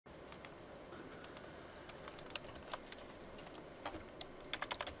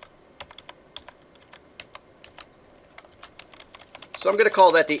So I'm going to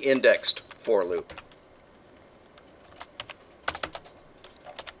call that the indexed for loop.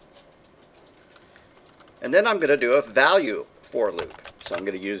 And then I'm going to do a value for loop. So I'm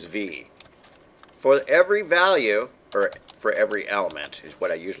going to use v. For every value, or for every element is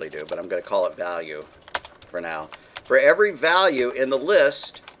what I usually do, but I'm going to call it value for now. For every value in the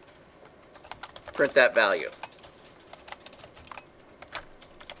list, print that value.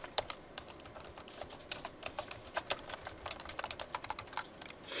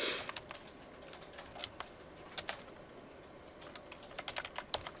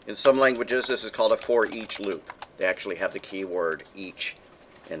 In some languages, this is called a for each loop. They actually have the keyword each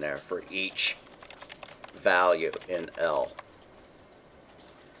in there for each value in L.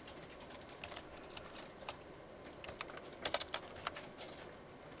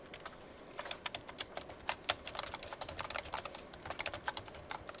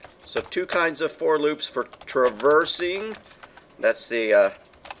 So two kinds of for loops for traversing. That's the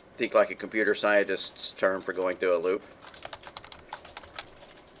think like a computer scientist's term for going through a loop.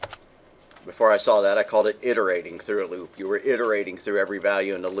 Before I saw that, I called it iterating through a loop. You were iterating through every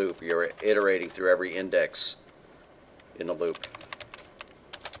value in the loop. You were iterating through every index in the loop.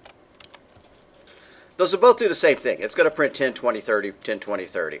 Those will both do the same thing. It's going to print 10, 20, 30, 10, 20,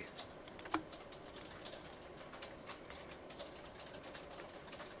 30.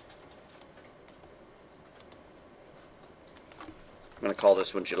 I'm going to call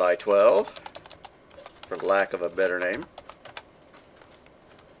this one July 12, for lack of a better name.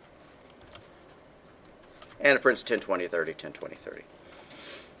 And it prints 10, 20, 30, 10, 20, 30.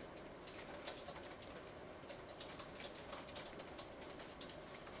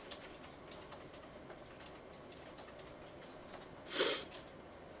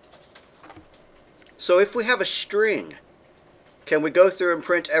 So if we have a string, can we go through and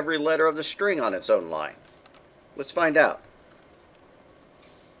print every letter of the string on its own line? Let's find out.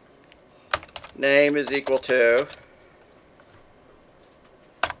 Name is equal to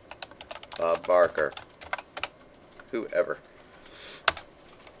Bob Barker. Whoever.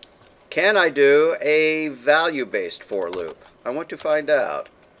 Can I do a value-based for loop? I want to find out.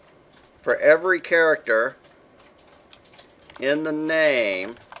 For every character in the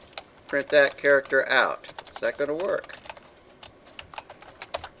name, print that character out. Is that going to work?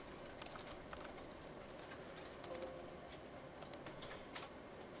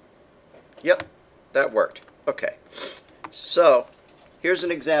 Yep, that worked. Okay. So, here's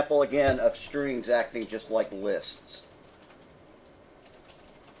an example again of strings acting just like lists.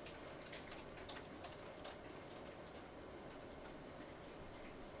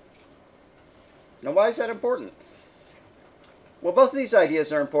 Now, why is that important? Well, both of these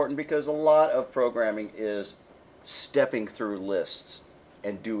ideas are important because a lot of programming is stepping through lists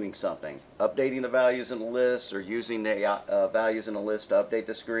and doing something. Updating the values in the list or using the values in the list to update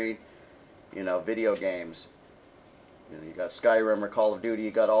the screen. You know, video games. You got Skyrim or Call of Duty,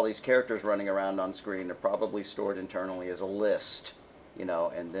 you got all these characters running around on screen. They're probably stored internally as a list, you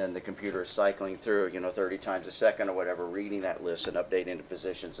know, and then the computer is cycling through, 30 times a second or whatever, reading that list and updating the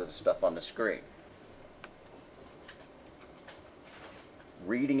positions of the stuff on the screen.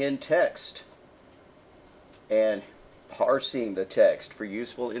 Reading in text and parsing the text for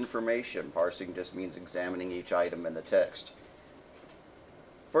useful information. Parsing just means examining each item in the text.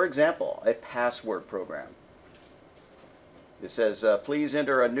 For example, a password program. It says, please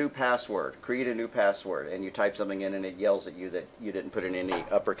enter a new password, create a new password, and you type something in and it yells at you that you didn't put in any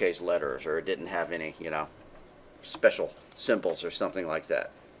uppercase letters or it didn't have any, special symbols or something like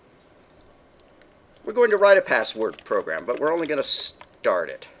that. We're going to write a password program, but we're only going to start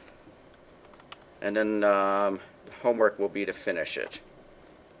it. And then homework will be to finish it.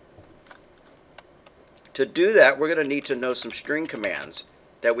 To do that, we're going to need to know some string commands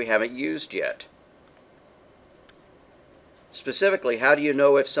that we haven't used yet. Specifically, how do you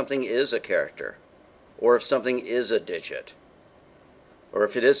know if something is a character, or if something is a digit, or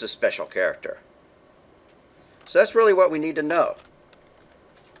if it is a special character? So that's really what we need to know.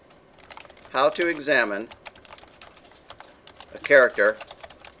 How to examine a character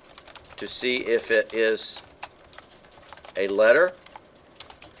to see if it is a letter,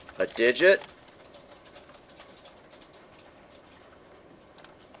 a digit,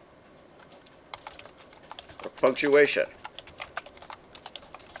 or punctuation.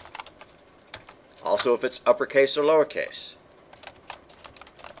 Also, if it's uppercase or lowercase.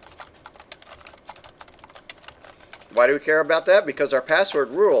 Why do we care about that? Because our password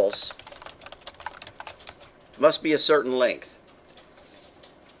rules must be a certain length.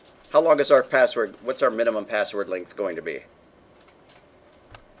 How long is our password? What's our minimum password length going to be?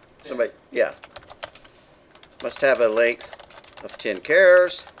 Somebody, yeah. Must have a length of 10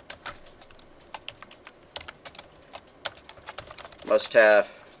 characters must have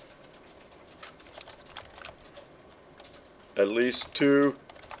at least 2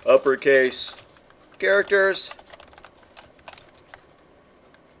 uppercase characters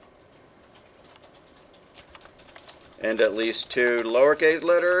and at least 2 lowercase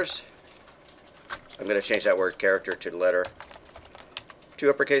letters. I'm going to change that word character to letter. 2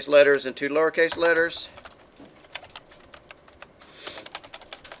 uppercase letters and 2 lowercase letters.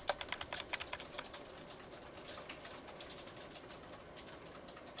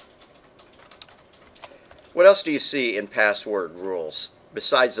 What else do you see in password rules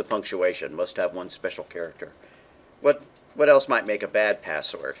besides the punctuation? Must have 1 special character. What else might make a bad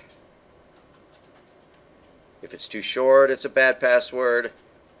password? If it's too short, it's a bad password. If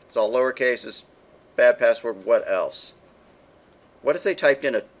it's all lowercase, it's a bad password. What else? What if they typed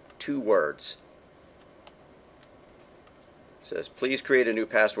in 2 words? It says, please create a new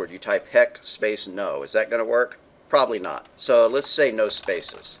password. You type heck space no. Is that going to work? Probably not. So let's say no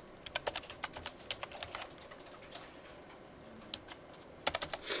spaces.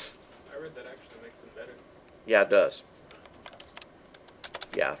 I read that actually makes it better. Yeah, it does.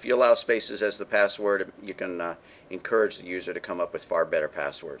 Yeah, if you allow spaces as the password, you can encourage the user to come up with far better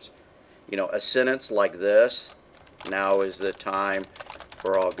passwords. You know, a sentence like this, now is the time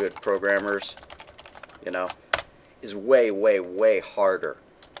for all good programmers, you know, is way, way, way harder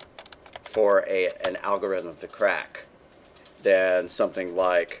for an algorithm to crack than something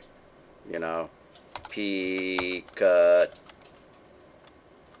like, you know, Pikachu,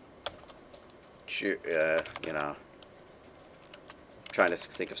 you know, trying to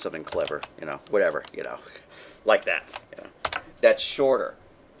think of something clever, you know, whatever, you know, like that. You know. That's shorter.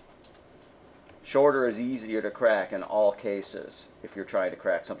 Shorter is easier to crack in all cases if you're trying to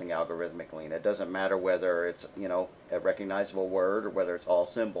crack something algorithmically. And it doesn't matter whether it's, you know, a recognizable word or whether it's all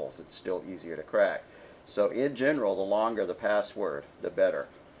symbols. It's still easier to crack. So in general, the longer the password, the better.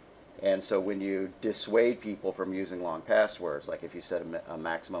 And so when you dissuade people from using long passwords, like if you set a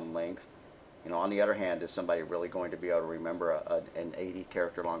maximum length, you know, on the other hand, is somebody really going to be able to remember an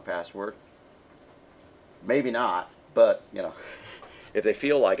 80-character long password? Maybe not, but, you know, if they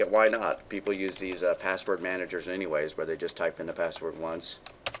feel like it, why not? People use these password managers anyways, where they just type in the password once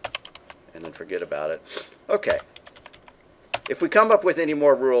and then forget about it. Okay. If we come up with any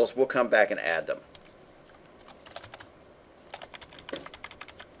more rules, we'll come back and add them.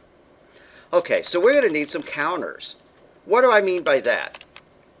 Okay, so we're going to need some counters. What do I mean by that?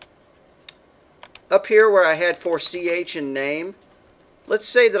 Up here where I had for CH in name, let's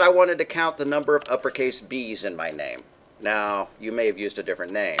say that I wanted to count the number of uppercase B's in my name. Now, you may have used a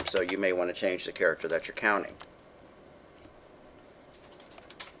different name, so you may want to change the character that you're counting.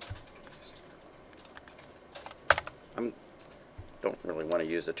 I don't really want to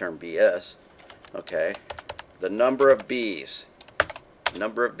use the term BS. Okay, the number of B's.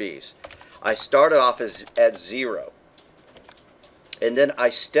 Number of B's. I started off at 0. And then I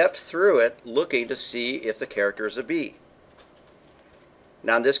stepped through it looking to see if the character is a B.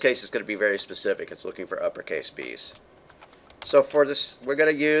 Now in this case it's going to be very specific. It's looking for uppercase B's. So for this we're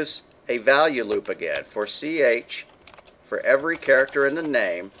going to use a value loop again. For CH, for every character in the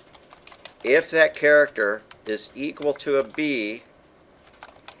name, if that character is equal to a B,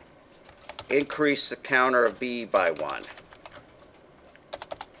 increase the counter of B by 1.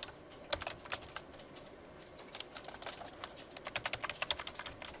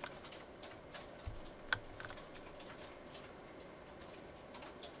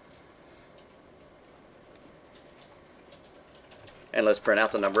 And let's print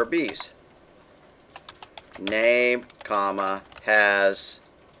out the number of B's. Name, comma, has,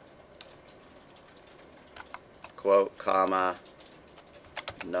 quote, comma,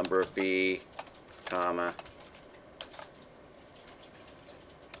 number of B, comma,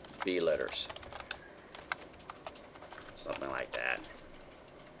 B letters. Something like that.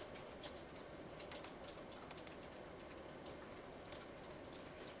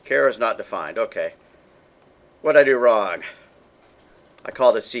 Char is not defined. Okay. What did I do wrong? I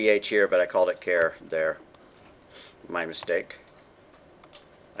called it CH here, but I called it char there. My mistake.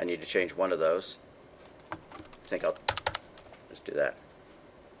 I need to change one of those. I think I'll just do that.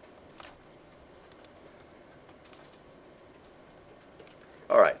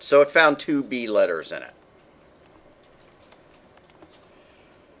 Alright, so it found 2 B letters in it.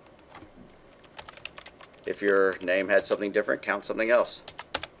 If your name had something different, count something else.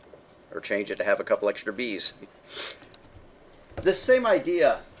 Or change it to have a couple extra B's. This same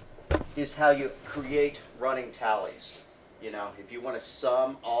idea is how you create running tallies. You know, if you want to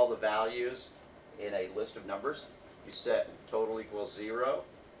sum all the values in a list of numbers, you set total equals 0,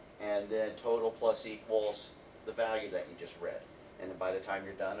 and then total plus equals the value that you just read. And then by the time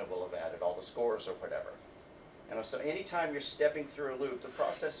you're done, it will have added all the scores or whatever. And so anytime you're stepping through a loop, the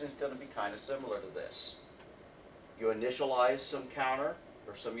process is going to be kind of similar to this. You initialize some counter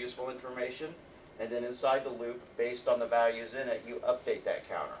or some useful information, and then inside the loop, based on the values in it, you update that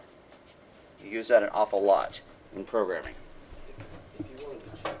counter. You use that an awful lot in programming. If you wanted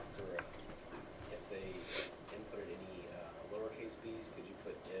to check for if they inputted any lowercase b's, could you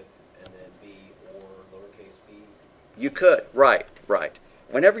put if and then b or lowercase b? You could, right.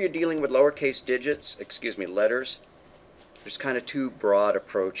 Whenever you're dealing with lowercase digits, letters, there's kind of two broad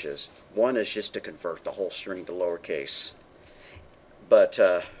approaches. One is just to convert the whole string to lowercase. But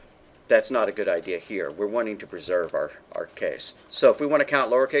that's not a good idea here. We're wanting to preserve our case. So if we want to count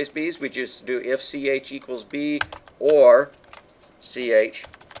lowercase b's, we just do if ch equals b or ch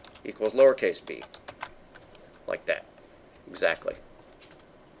equals lowercase b. Like that. Exactly.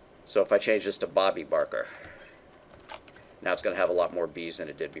 So if I change this to Bobby Barker, now it's going to have a lot more b's than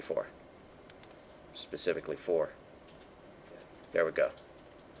it did before. Specifically 4. There we go.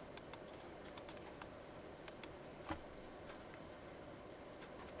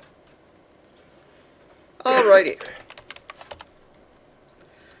 Alrighty.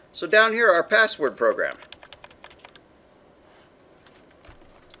 So down here, our password program.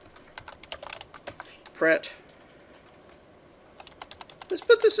 Print. Let's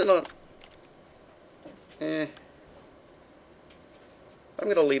put this in a... I'm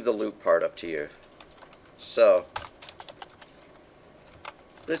going to leave the loop part up to you. So,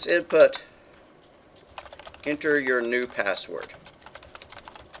 let's enter your new password.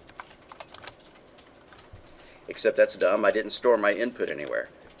 Except that's dumb. I didn't store my input anywhere.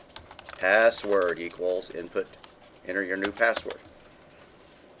 Password equals input. Enter your new password.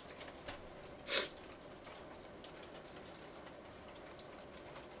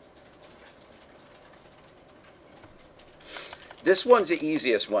 This one's the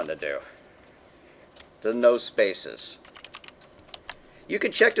easiest one to do. The no spaces. You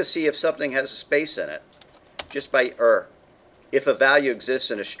can check to see if something has a space in it. Just by, if a value exists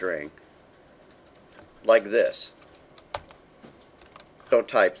in a string, like this. Don't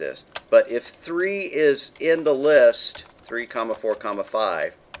type this. But if 3 is in the list, 3, 4,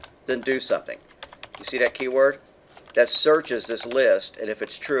 5, then do something. You see that keyword? That searches this list, and if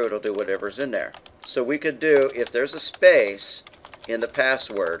it's true, it'll do whatever's in there. So we could do, if there's a space in the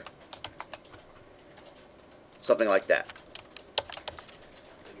password, something like that.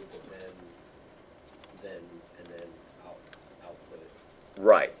 And then output.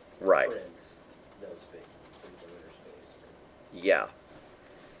 Right. Print, no space, please don't enter space. Yeah.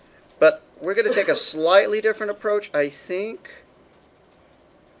 But we're going to take a slightly different approach, I think.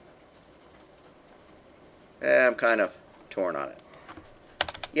 I'm kind of torn on it.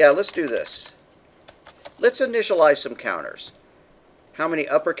 Yeah, let's do this. Let's initialize some counters. How many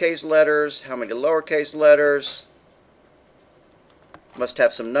uppercase letters? How many lowercase letters? Must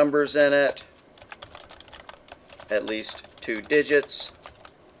have some numbers in it. At least 2 digits.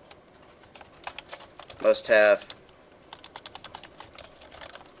 Must have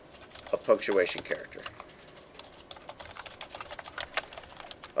a punctuation character.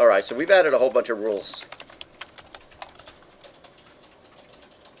 Alright, so we've added a whole bunch of rules.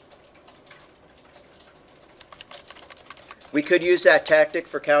 We could use that tactic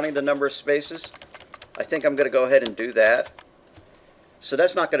for counting the number of spaces. I think I'm going to go ahead and do that. So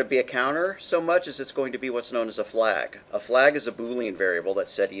that's not going to be a counter so much as it's going to be what's known as a flag. A flag is a Boolean variable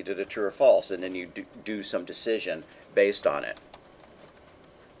that's set either to true or false, and then you do some decision based on it.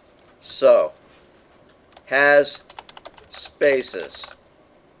 So, has spaces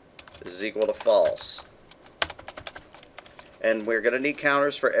is equal to false. And we're going to need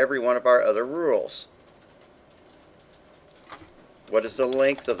counters for every one of our other rules. What is the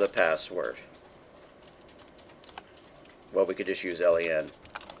length of the password? Well, we could just use len.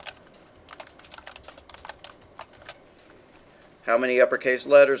 How many uppercase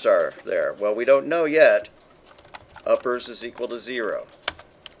letters are there? Well, we don't know yet. Uppers is equal to 0.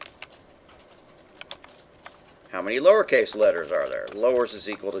 How many lowercase letters are there? Lowers is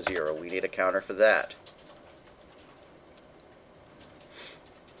equal to 0. We need a counter for that.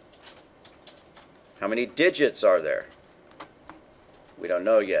 How many digits are there? We don't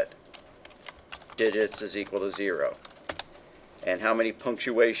know yet. Digits is equal to 0. And how many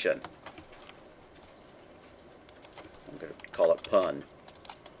punctuation? I'm going to call it pun.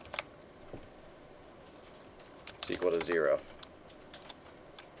 It's equal to 0.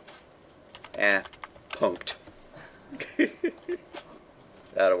 Punked.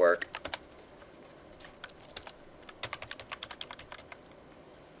 That'll work.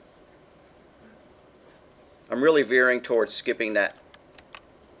 I'm really veering towards skipping that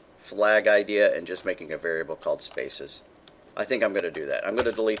flag idea and just making a variable called spaces. I think I'm going to do that. I'm going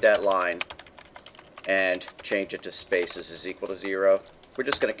to delete that line and change it to spaces is equal to 0. We're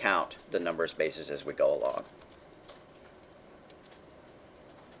just going to count the number of spaces as we go along.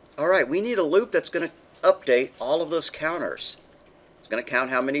 Alright, we need a loop that's going to update all of those counters. It's going to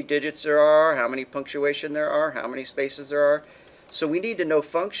count how many digits there are, how many punctuation there are, how many spaces there are. So we need to know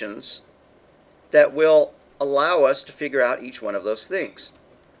functions that will allow us to figure out each one of those things.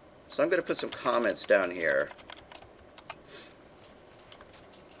 So I'm going to put some comments down here.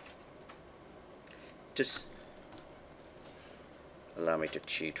 Just allow me to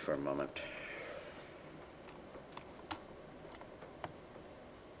cheat for a moment.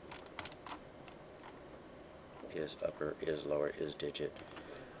 Is upper, is lower, is digit.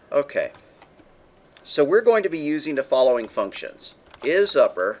 Okay. So we're going to be using the following functions. Is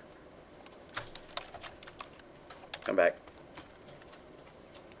upper, come back.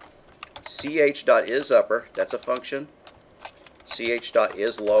 ch.isUpper, that's a function.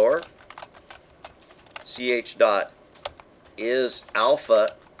 ch.isLower. ch.isAlpha.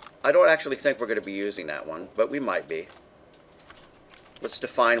 I don't actually think we're going to be using that one, but we might be. Let's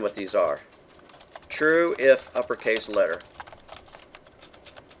define what these are. True if uppercase letter.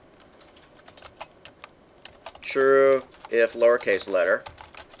 True if lowercase letter.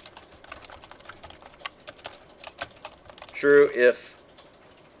 True if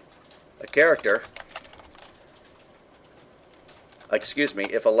a character, excuse me,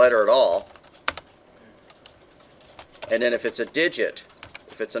 if a letter at all. And then if it's a digit,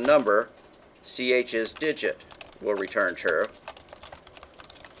 if it's a number, ch is digit will return true.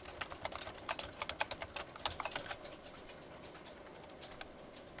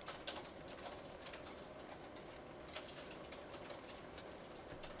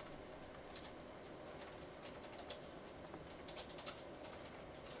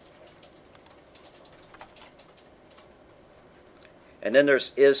 And then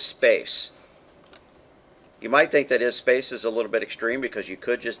there's is space. You might think that is space is a little bit extreme because you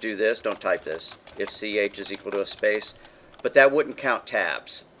could just do this. Don't type this. If ch is equal to a space. But that wouldn't count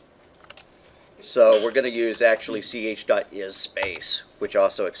tabs. So we're going to use actually ch.is space, which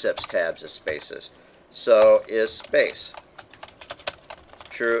also accepts tabs as spaces. So is space.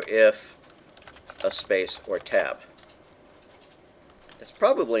 True if a space or tab. That's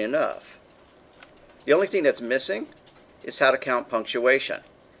probably enough. The only thing that's missing is how to count punctuation.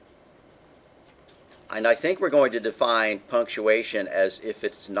 And I think we're going to define punctuation as if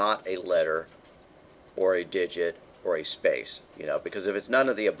it's not a letter or a digit or a space, because if it's none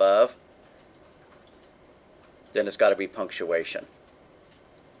of the above, then it's got to be punctuation.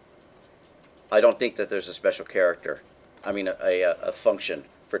 I don't think that there's a special character, a function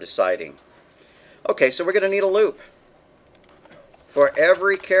for deciding. Okay, so we're going to need a loop. For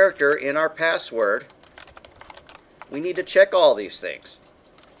every character in our password, we need to check all these things.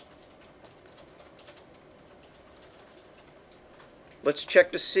 Let's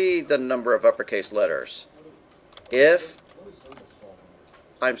check to see the number of uppercase letters. If, What does symbols fall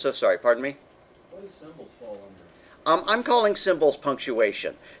under? I'm so sorry, pardon me? What does symbols fall under? I'm calling symbols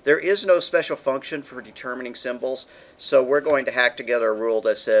punctuation. There is no special function for determining symbols, so we're going to hack together a rule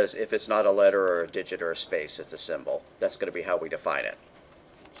that says if it's not a letter or a digit or a space, it's a symbol. That's going to be how we define it.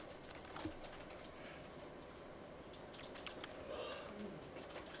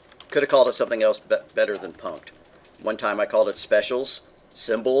 Could have called it something else better than punked. One time I called it specials,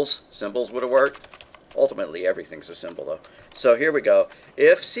 symbols. Symbols would have worked. Ultimately, everything's a symbol, though. So here we go.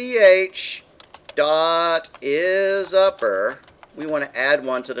 If ch dot is upper, we want to add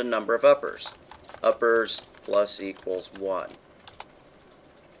 1 to the number of uppers. Uppers plus equals 1.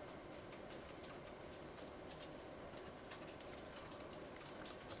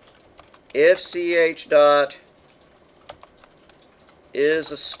 If ch dot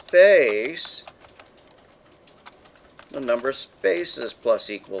is a space, the number of spaces plus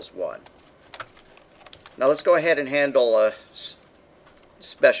equals 1. Now let's go ahead and handle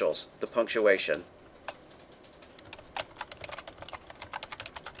specials, the punctuation.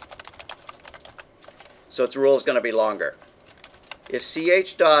 So its rule is going to be longer. If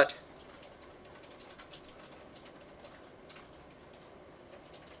ch dot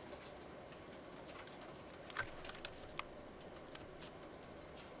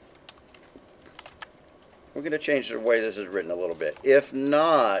we're going to change the way this is written a little bit. If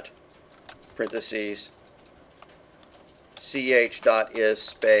not, parentheses, ch dot is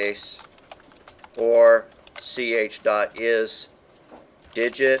space, or ch dot is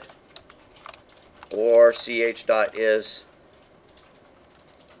digit, or ch dot is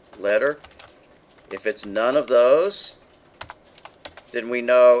letter. If it's none of those, then we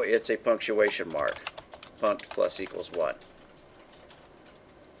know it's a punctuation mark. Punct plus equals 1.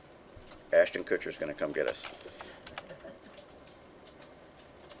 Ashton Kutcher's going to come get us.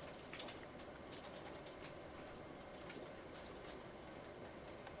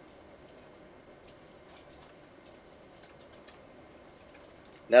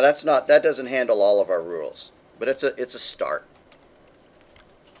 Now that doesn't handle all of our rules, but it's a start.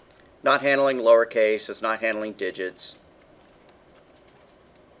 Not handling lowercase, it's not handling digits.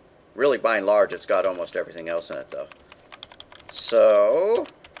 Really, by and large, it's got almost everything else in it, though. So,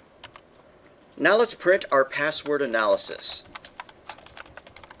 now let's print our password analysis.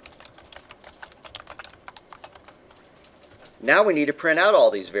 Now we need to print out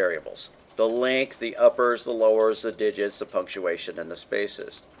all these variables. The length, the uppers, the lowers, the digits, the punctuation, and the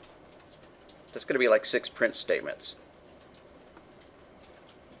spaces. That's going to be like 6 print statements.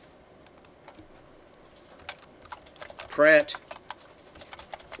 Print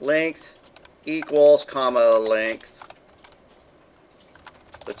length equals, comma, length.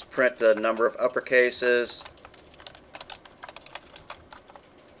 Let's print the number of uppercases.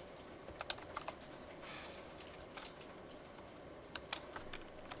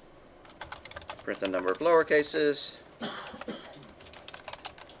 Print the number of lowercases.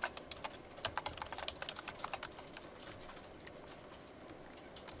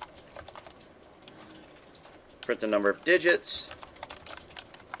 Print the number of digits.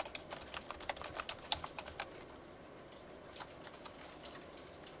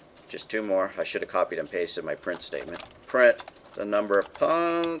 Just 2 more. I should have copied and pasted my print statement. Print the number of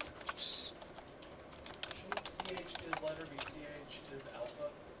puncts. Shouldn't CH is letter be CH is alpha?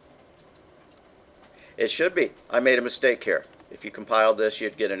 It should be. I made a mistake here. If you compiled this,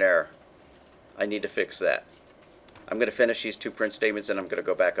 you'd get an error. I need to fix that. I'm going to finish these 2 print statements and I'm going to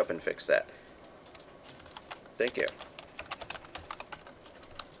go back up and fix that. Thank you.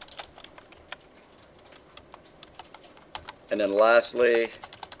 And then lastly,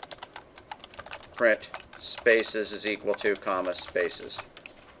 print spaces is equal to, comma, spaces.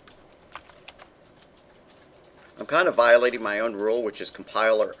 I'm kind of violating my own rule, which is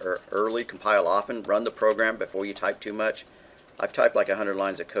compile early, compile often, run the program before you type too much. I've typed like 100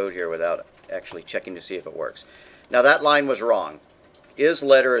 lines of code here without actually checking to see if it works. Now that line was wrong. Is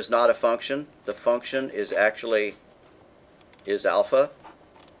letter is not a function. The function is actually is alpha,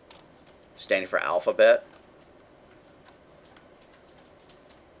 standing for alphabet.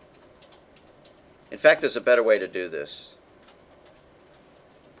 In fact, there's a better way to do this.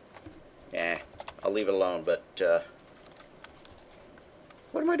 I'll leave it alone, but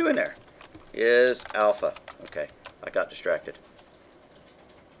what am I doing there? Is alpha. Okay, I got distracted.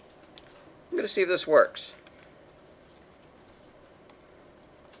 I'm going to see if this works.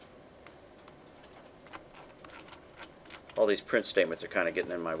 All these print statements are kind of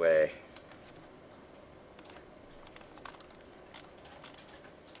getting in my way.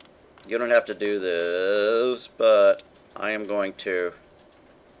 You don't have to do this, but I am going to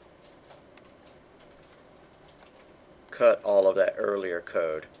cut all of that earlier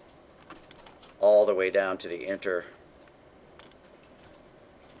code all the way down to the enter,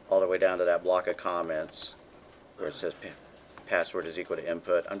 all the way down to that block of comments where it says password is equal to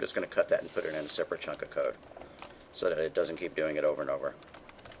input. I'm just going to cut that and put it in a separate chunk of code so that it doesn't keep doing it over and over.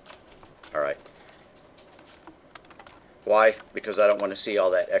 Alright. Why? Because I don't want to see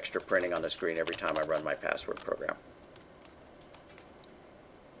all that extra printing on the screen every time I run my password program.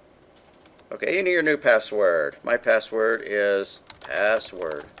 Okay, enter your new password. My password is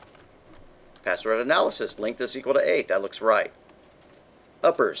password. Password analysis. Length is equal to 8. That looks right.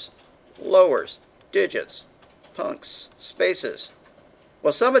 Uppers, lowers, digits, puncts, spaces.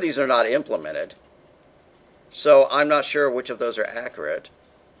 Well, some of these are not implemented, so I'm not sure which of those are accurate.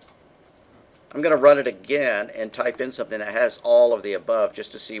 I'm going to run it again and type in something that has all of the above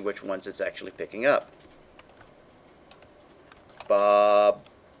just to see which ones it's actually picking up. Bob,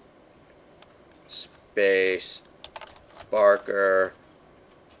 space, Barker,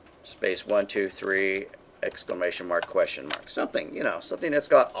 space 1, 2, 3, exclamation mark, question mark. Something, you know, something that's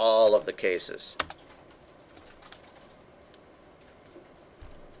got all of the cases.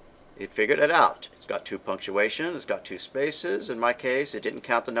 It figured it out. It's got 2 punctuation, it's got 2 spaces. In my case, it didn't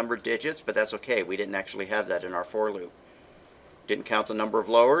count the number of digits, but that's okay. We didn't actually have that in our for loop. Didn't count the number of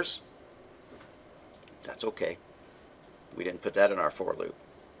lowers. That's okay. We didn't put that in our for loop.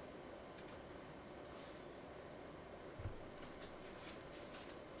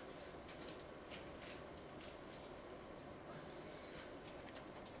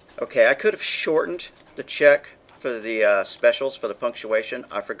 Okay, I could have shortened the check for the specials for the punctuation.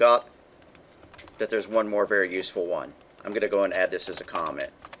 I forgot that there's one more very useful one. I'm going to go and add this as a comment.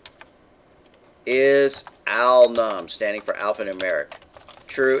 Is alnum, standing for alphanumeric,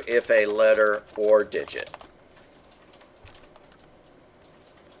 true if a letter or digit?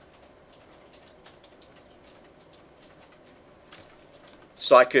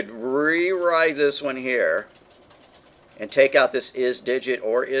 So I could rewrite this one here and take out this is digit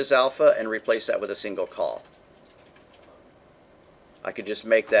or is alpha and replace that with a single call. I could just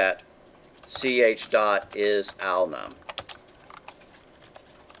make that ch dot is alnum.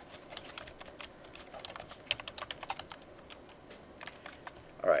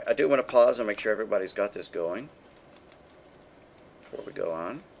 Alright, I do want to pause and make sure everybody's got this going before we go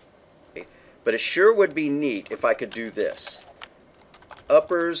on. But it sure would be neat if I could do this.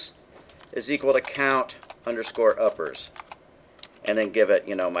 Uppers is equal to count underscore uppers, and then give it,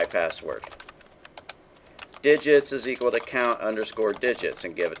 my password. Digits is equal to count underscore digits,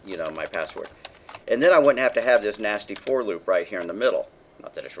 and give it, my password. And then I wouldn't have to have this nasty for loop right here in the middle.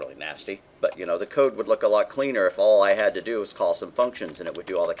 Not that it's really nasty, but the code would look a lot cleaner if all I had to do was call some functions and it would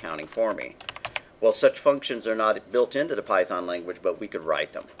do all the counting for me. Well, such functions are not built into the Python language, but we could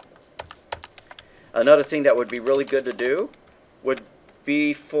write them. Another thing that would be really good to do would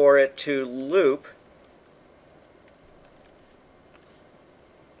be for it to loop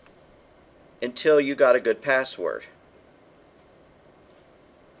until you got a good password.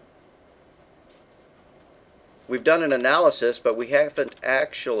 We've done an analysis, but we haven't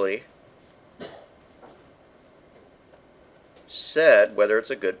actually said whether it's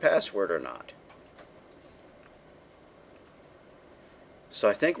a good password or not. So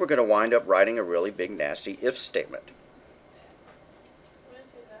I think we're going to wind up writing a really big, nasty if statement. Wouldn't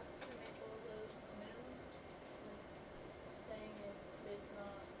you have to make all those minimums? Like saying if it's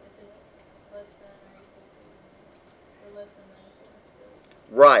less than or equal to this, or less than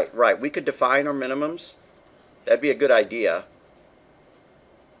still. Right. We could define our minimums. That'd be a good idea.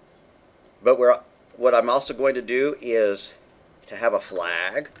 But what I'm also going to do is to have a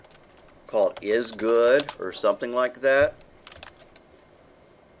flag called is good or something like that.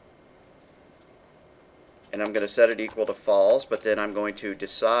 And I'm going to set it equal to false, but then I'm going to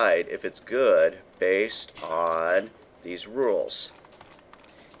decide if it's good based on these rules.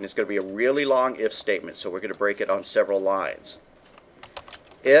 And it's going to be a really long if statement, so we're going to break it on several lines.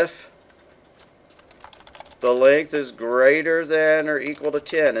 If the length is greater than or equal to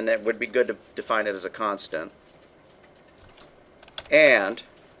 10, and that would be good to define it as a constant, and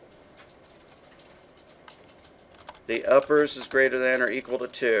the uppers is greater than or equal to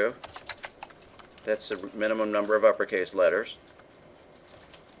 2, that's the minimum number of uppercase letters,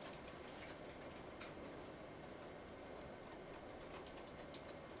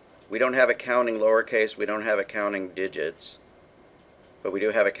 we don't have it counting lowercase, we don't have it counting digits, but we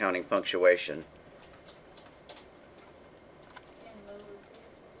do have it counting punctuation.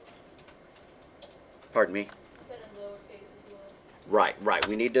 Pardon me? Set in lowercase as Right. well.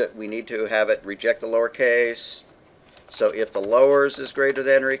 We need to have it reject the lowercase. So if the lowers is greater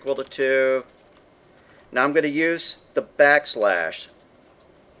than or equal to 2. Now I'm going to use the backslash,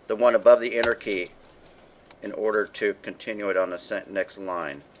 the one above the enter key, in order to continue it on the next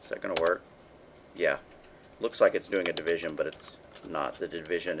line. Is that going to work? Yeah. Looks like it's doing a division, but it's not. The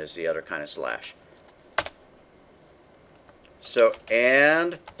division is the other kind of slash. So,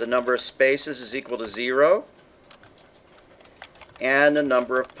 and the number of spaces is equal to 0, and the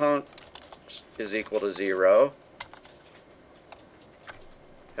number of punks is equal to 0.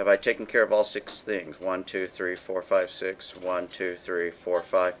 Have I taken care of all 6 things? 1, 2, 3, 4, 5, 6. 1, 2, 3, 4,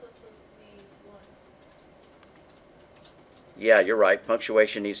 5. This was supposed to be 1. Yeah, you're right.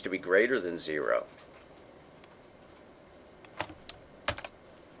 Punctuation needs to be greater than 0.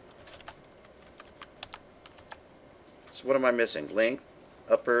 So what am I missing? Length,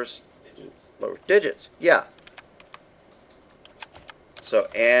 uppers, Digits. lower digits. Yeah. So,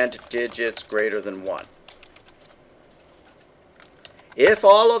 and digits greater than 1. If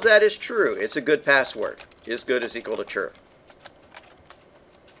all of that is true, it's a good password. Is good is equal to true.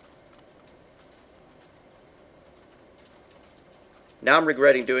 Now I'm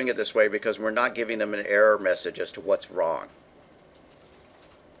regretting doing it this way because we're not giving them an error message as to what's wrong.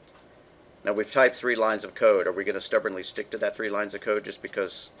 Now we've typed 3 lines of code. Are we going to stubbornly stick to that 3 lines of code just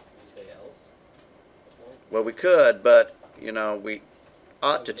because? You say else? Well, we could, but we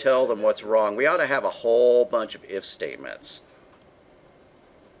ought to tell them what's wrong. We ought to have a whole bunch of if statements.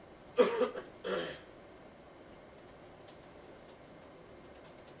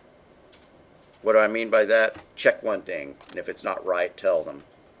 What do I mean by that? Check one thing, and if it's not right, tell them.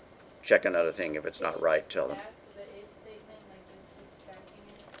 Check another thing. If it's not right, tell them. Stack the if statement, like just keep stacking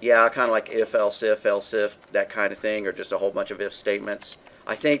it. Yeah, kind of like if, else if, that kind of thing, or just a whole bunch of if statements.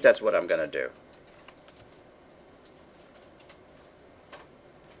 I think that's what I'm going to do.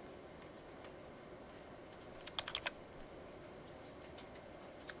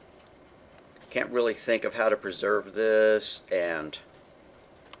 Can't really think of how to preserve this and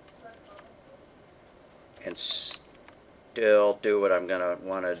still do what I'm going to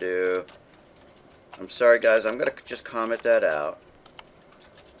want to do. I'm sorry, guys. I'm going to just comment that out.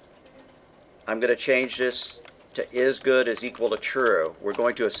 I'm going to change this to is good is equal to true. We're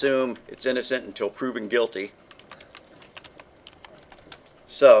going to assume it's innocent until proven guilty.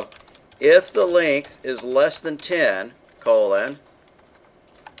 So, if the length is less than 10, colon,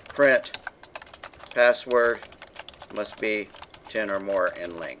 print password must be 10 or more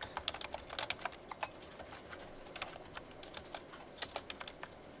in length.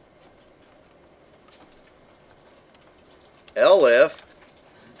 Elif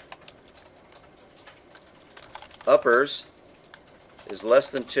uppers is less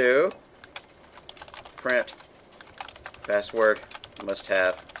than 2, print password must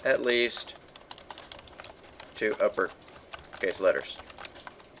have at least 2 uppercase letters.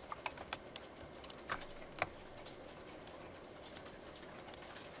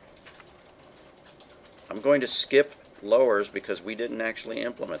 I'm going to skip lowers because we didn't actually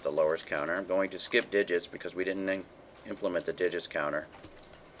implement the lowers counter. I'm going to skip digits because we didn't implement the digits counter.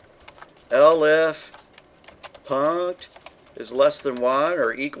 Elif punct is less than 1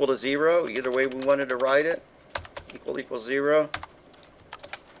 or equal to 0. Either way we wanted to write it. Equals 0.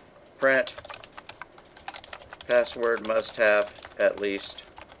 Print password must have at least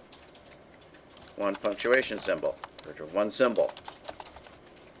 1 punctuation symbol, or 1 symbol.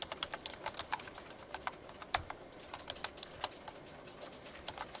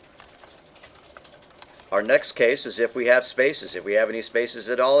 Our next case is if we have spaces. If we have any spaces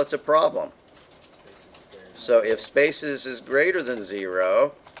at all, it's a problem. So if spaces is greater than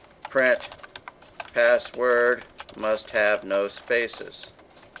 0, print password must have no spaces.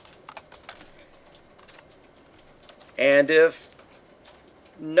 And if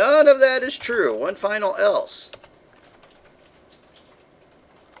none of that is true, one final else,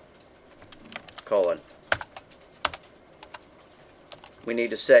 colon, we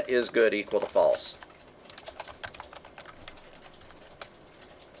need to set is good equal to false.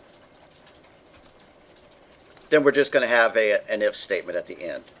 Then we're just going to have an if statement at the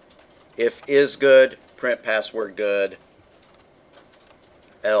end. If is good, print password good,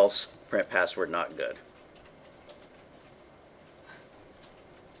 else print password not good.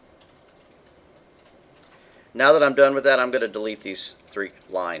 Now that I'm done with that, I'm going to delete these 3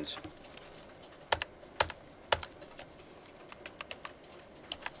 lines.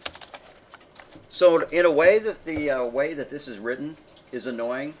 So in a way that the way that this is written is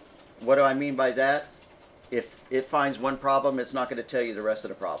annoying. What do I mean by that? If it finds one problem, it's not going to tell you the rest of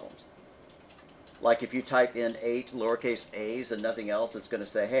the problems. Like if you type in 8 lowercase a's and nothing else, it's going to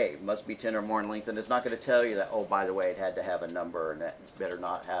say, hey, it must be 10 or more in length, and it's not going to tell you that, oh, by the way, it had to have a number, and that better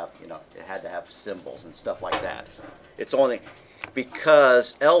not have, you know, it had to have symbols and stuff like that. It's only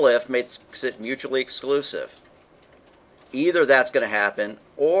because elif makes it mutually exclusive. Either that's going to happen,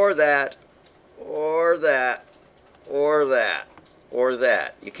 or that, or that, or that, or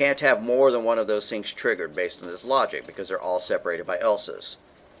that. You can't have more than one of those things triggered based on this logic because they're all separated by else's.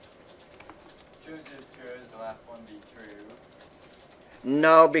 Should is good, the last one be true?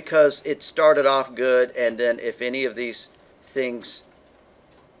 No, because it started off good, and then if any of these things...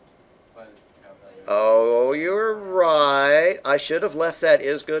 But, Oh, you're right. I should have left that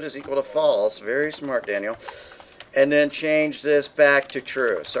is good is equal to false. Very smart, Daniel. And then change this back to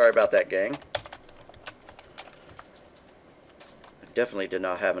true. Sorry about that, gang. Definitely did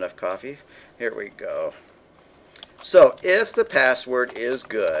not have enough coffee. Here we go. So if the password is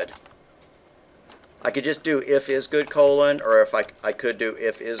good, I could just do if is good colon, or if I could do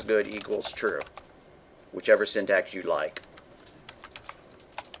if is good equals true, whichever syntax you like.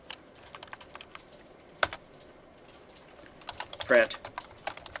 Print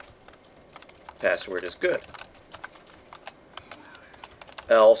password is good.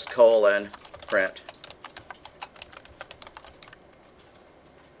 Else colon print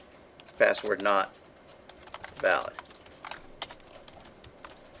password not valid.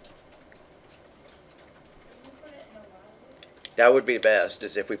 That would be best,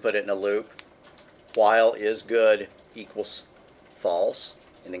 is if we put it in a loop. While is good equals false,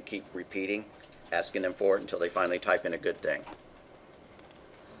 and then keep repeating, asking them for it until they finally type in a good thing.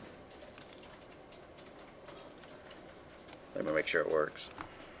 Let me make sure it works.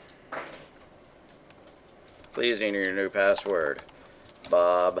 Please enter your new password.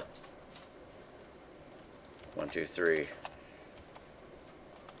 Bob 123.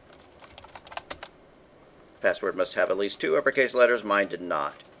 Password must have at least 2 uppercase letters. Mine did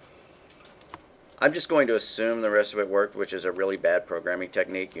not. I'm just going to assume the rest of it worked, which is a really bad programming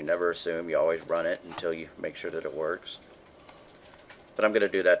technique. You never assume. You always run it until you make sure that it works. But I'm going to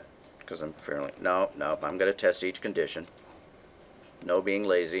do that because I'm fairly... No, I'm going to test each condition. No being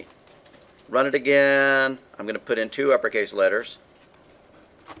lazy. Run it again. I'm going to put in 2 uppercase letters.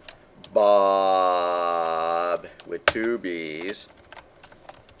 Bob with 2 B's.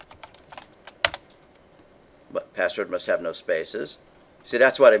 But password must have no spaces. See,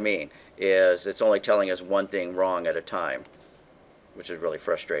 that's what I mean, is it's only telling us one thing wrong at a time, which is really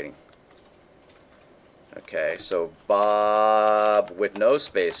frustrating. Okay, so Bob with no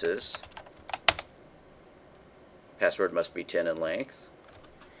spaces. Password must be 10 in length.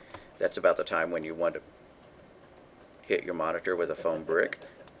 That's about the time when you want to hit your monitor with a foam brick.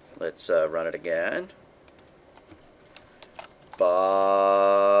 Let's run it again.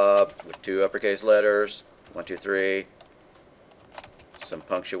 Bob with 2 uppercase letters. 1, 2, 3. Some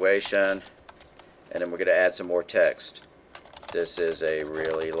punctuation. And then we're going to add some more text. This is a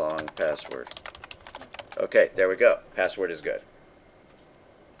really long password. Okay, there we go. Password is good.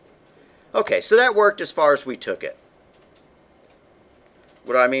 Okay, so that worked as far as we took it.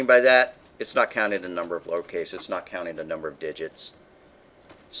 What do I mean by that? It's not counting the number of lowercase. It's not counting the number of digits.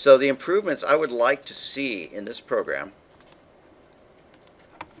 So the improvements I would like to see in this program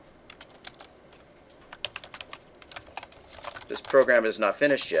is not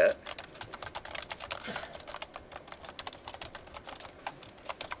finished yet.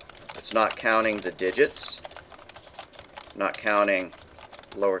 It's not counting the digits, not counting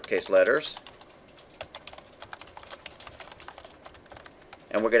lowercase letters.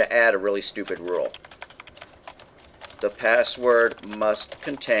 And we're going to add a really stupid rule. The password must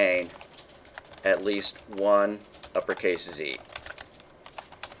contain at least 1 uppercase Z.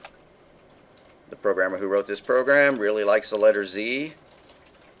 The programmer who wrote this program really likes the letter Z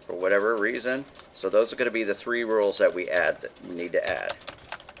for whatever reason. So those are going to be the 3 rules that we need to add.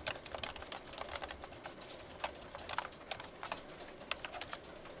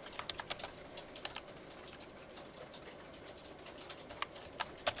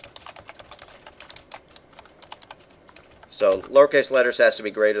 So lowercase letters has to be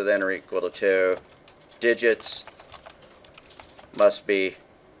greater than or equal to 2. Digits must be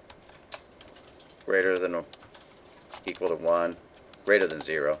greater than or equal to 1, greater than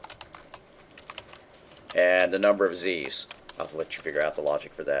 0. And the number of Z's. I'll let you figure out the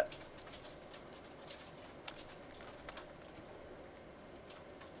logic for that.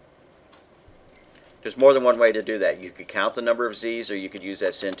 There's more than one way to do that. You could count the number of Z's, or you could use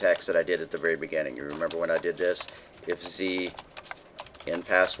that syntax that I did at the very beginning. You remember when I did this? If Z in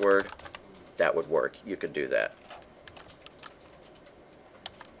password, that would work. You could do that.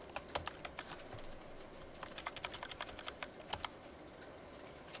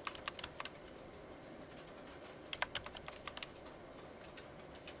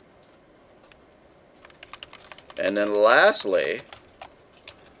 And then lastly,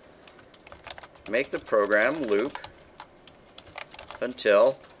 make the program loop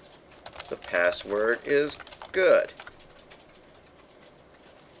until the password is good.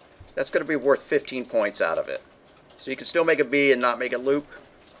 That's going to be worth 15 points out of it. So you can still make a B and not make a loop,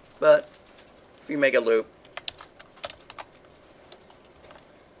 but if you make a loop,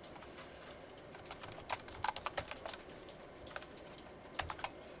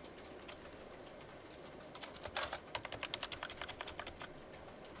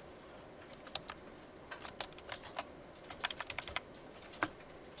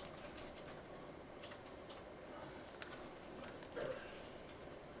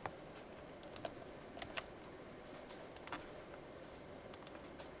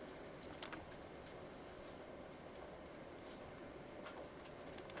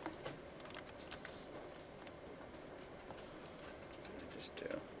 just do.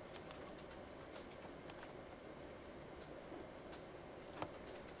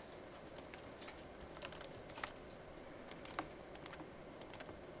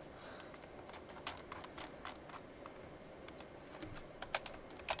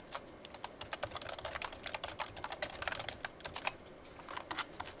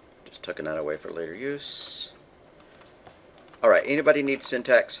 Just tucking that away for later use. Alright, anybody need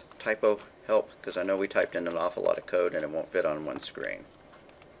syntax typo help? Because I know we typed in an awful lot of code and it won't fit on one screen.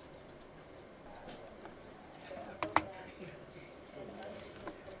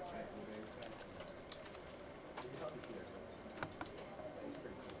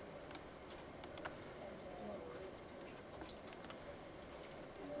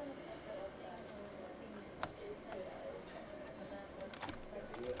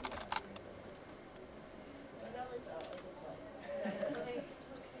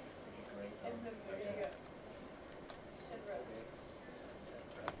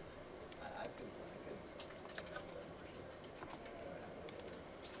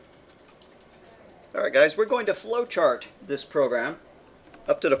 All right, guys, we're going to flowchart this program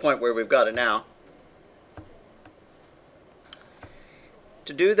up to the point where we've got it now.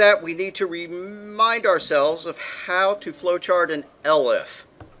 To do that, we need to remind ourselves of how to flowchart an ELIF,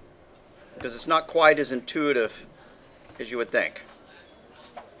 because it's not quite as intuitive as you would think.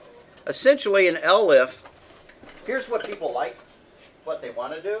 Essentially, an ELIF, here's what people like. What they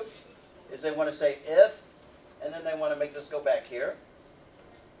want to do is they want to say if, and then they want to make this go back here,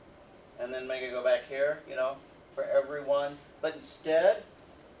 and then make it go back here, you know, for everyone. But instead,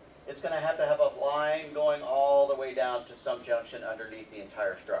 it's going to have a line going all the way down to some junction underneath the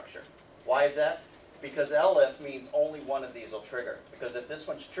entire structure. Why is that? Because ELIF means only one of these will trigger. Because if this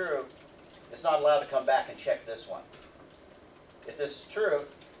one's true, it's not allowed to come back and check this one. If this is true,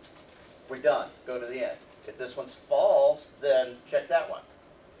 we're done. Go to the end. If this one's false, then check that one.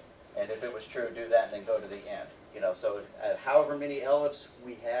 And if it was true, do that and then go to the end. You know, so however many ELIFs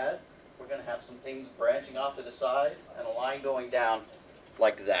we had, we're going to have some things branching off to the side and a line going down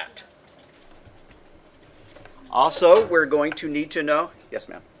like that. Also, we're going to need to know. Yes,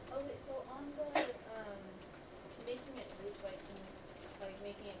 ma'am. Okay, so on the making it loop, like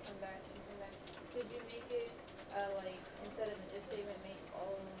making it come back and come back, could you make it like instead of an if statement, make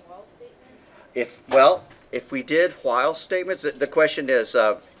all of them while statements? If we did while statements, the question is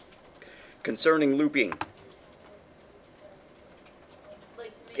concerning looping.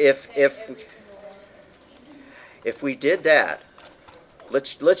 Like to make it check every single one. If we did that,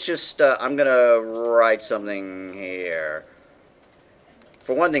 let's just I'm gonna write something here.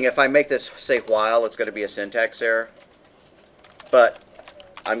 For one thing, if I make this say while, it's going to be a syntax error. But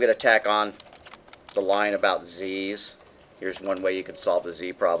I'm going to tack on the line about z's. Here's one way you could solve the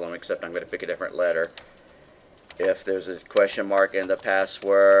z problem, except I'm going to pick a different letter. If there's a question mark in the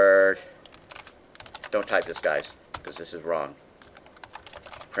password, don't type this, guys, because this is wrong.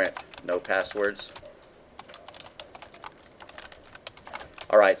 Print no passwords.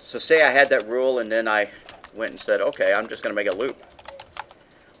 Alright, so say I had that rule and then I went and said, okay, I'm just going to make a loop.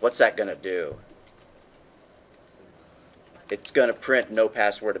 What's that going to do? It's going to print no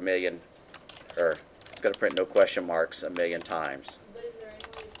password it's going to print no question marks 1,000,000 times. But is there any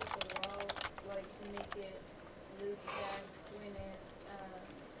way to put the while, like to make it loop back when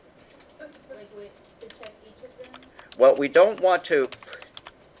it's like to check each of them? Well, we don't want to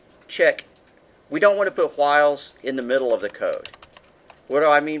check. We don't want to put whiles in the middle of the code. What do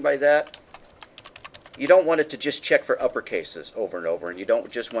I mean by that? You don't want it to just check for uppercases over and over, and you don't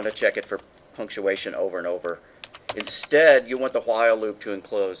just want to check it for punctuation over and over. Instead, you want the while loop to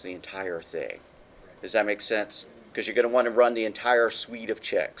enclose the entire thing. Does that make sense? Because you're going to want to run the entire suite of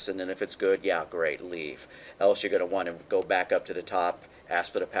checks, and then if it's good, yeah, great, leave. Else you're going to want to go back up to the top,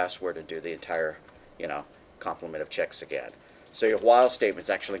 ask for the password, and do the entire, complement of checks again. So your while statement's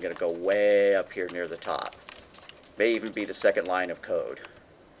actually going to go way up here near the top. May even be the second line of code.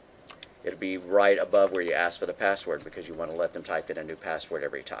 It'll be right above where you ask for the password because you want to let them type in a new password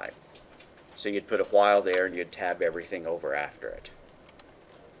every time. So you'd put a while there and you'd tab everything over after it.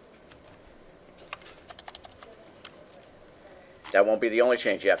 That won't be the only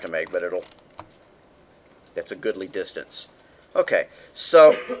change you have to make, but it's a goodly distance. Okay,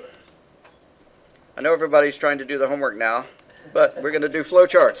 so I know everybody's trying to do the homework now, but we're going to do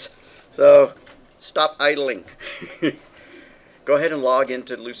flowcharts. So stop idling. Go ahead and log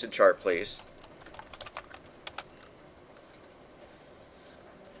into Lucidchart, please.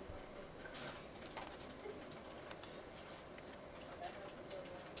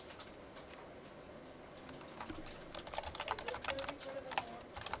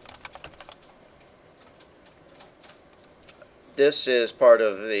 This is part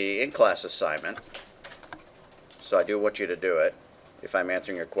of the in-class assignment, so I do want you to do it if I'm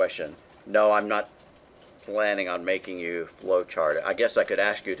answering your question. No, I'm not planning on making you flowchart. I guess I could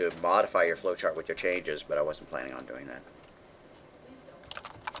ask you to modify your flowchart with your changes, but I wasn't planning on doing that.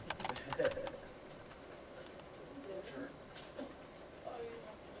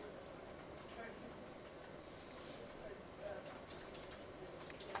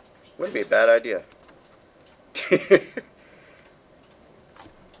 Wouldn't be a bad idea.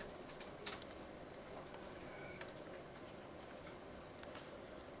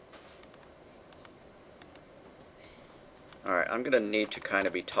 Alright, I'm going to need to kind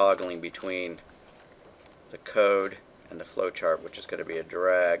of be toggling between the code and the flowchart, which is going to be a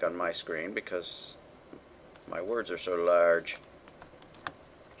drag on my screen because my words are so large.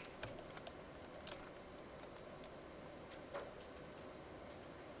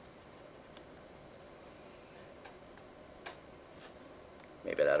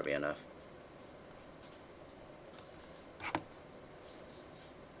 Maybe that'll be enough.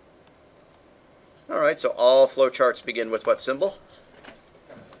 All right, so all flowcharts begin with what symbol?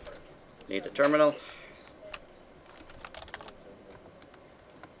 Need the terminal.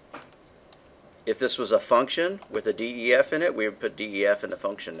 If this was a function with a DEF in it, we would put DEF in the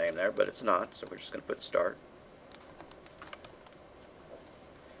function name there, but it's not, so we're just going to put start.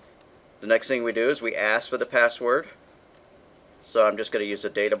 The next thing we do is we ask for the password. So I'm just going to use a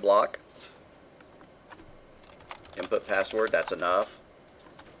data block. Input password, that's enough.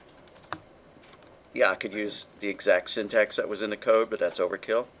 Yeah, I could use the exact syntax that was in the code, but that's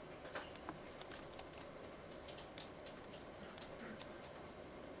overkill.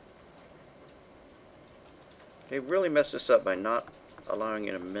 They really messed this up by not allowing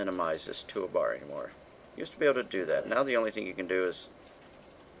you to minimize this toolbar anymore. You used to be able to do that. Now the only thing you can do is...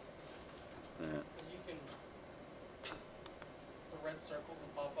 And you can, the red circles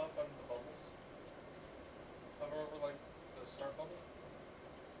that pop up under the bubbles, hover over like the start bubble,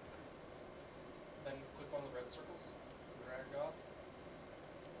 then click on the red circles, drag off.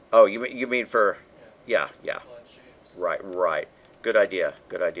 Oh, you mean for... Yeah. Add shapes. Right. Good idea.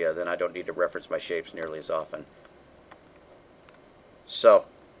 Then I don't need to reference my shapes nearly as often. So,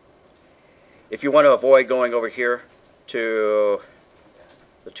 if you want to avoid going over here to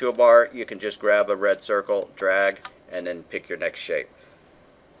the toolbar, you can just grab a red circle, drag, and then pick your next shape.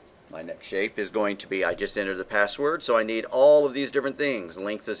 My next shape is going to be, I just entered the password, so I need all of these different things.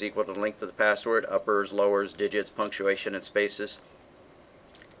 Length is equal to the length of the password, uppers, lowers, digits, punctuation, and spaces.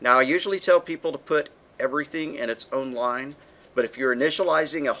 Now, I usually tell people to put everything in its own line, but if you're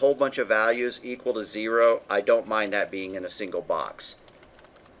initializing a whole bunch of values equal to 0, I don't mind that being in a single box.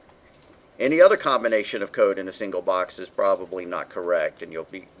 Any other combination of code in a single box is probably not correct, and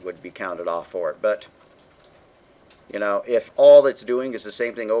would be counted off for it. But you know, if all it's doing is the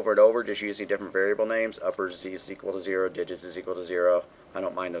same thing over and over, just using different variable names, uppers is equal to 0, digits is equal to 0, I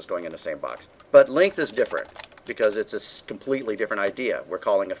don't mind those going in the same box. But length is different because it's a completely different idea. We're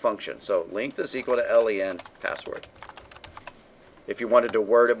calling a function. So length is equal to len password. If you wanted to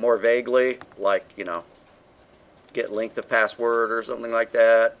word it more vaguely, like, you know, get length of password or something like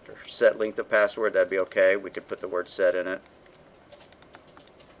that, or set length of password, that'd be okay. We could put the word set in it.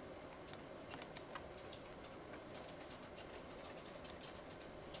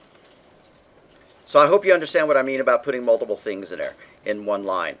 So I hope you understand what I mean about putting multiple things in there in one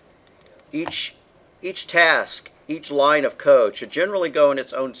line. Each task, each line of code should generally go in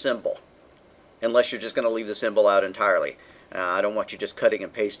its own symbol, unless you're just going to leave the symbol out entirely. I don't want you just cutting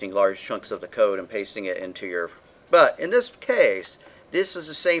and pasting large chunks of the code and pasting it into your... But in this case, this is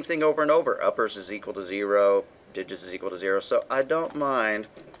the same thing over and over. Uppers is equal to 0, digits is equal to 0, so I don't mind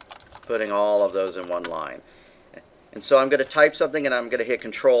putting all of those in one line. And so I'm going to type something and I'm going to hit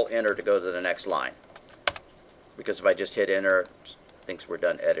Control-Enter to go to the next line. Because if I just hit Enter, it thinks we're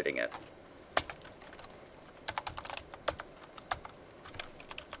done editing it.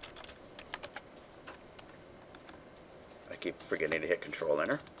 I keep forgetting to hit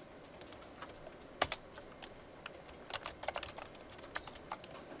Control-Enter.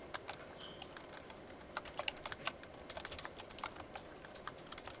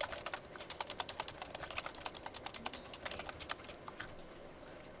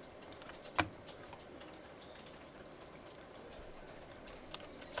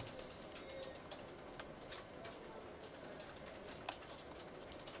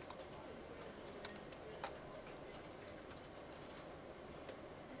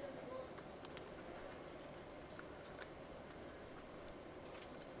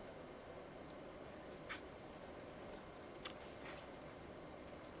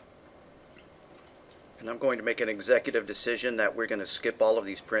 And I'm going to make an executive decision that we're going to skip all of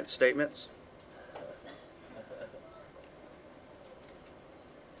these print statements.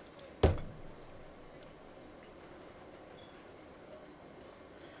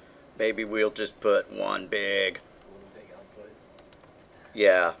 Maybe we'll just put one big output.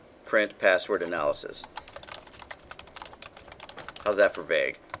 Yeah, print password analysis. How's that for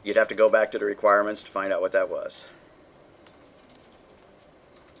vague? You'd have to go back to the requirements to find out what that was.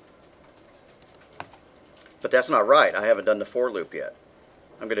 But that's not right. I haven't done the for loop yet.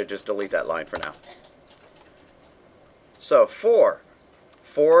 I'm going to just delete that line for now. So, for.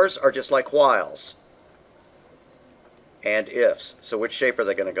 Fors are just like whiles and ifs. So which shape are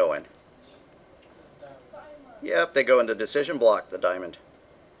they going to go in? Yep, they go in the decision block, the diamond.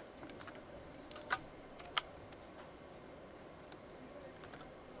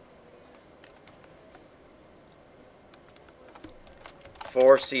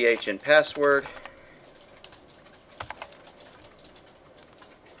 For ch in password.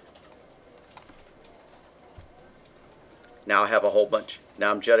 Now I have a whole whole bunch.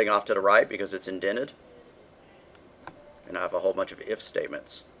 Now I'm jutting off to the right because it's indented. And I have a whole bunch of if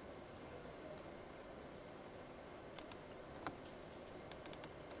statements.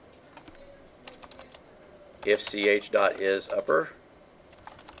 If ch dot is upper.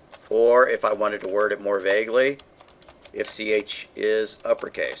 Or if I wanted to word it more vaguely, if ch is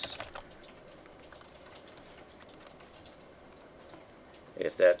uppercase.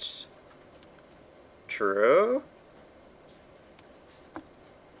 If that's true,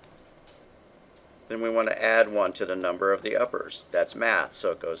 then we want to add 1 to the number of the uppers. That's math,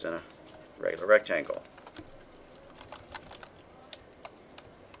 so it goes in a regular rectangle.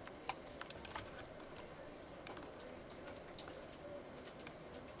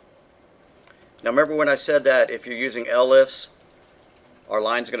 Now remember when I said that if you're using elifs, our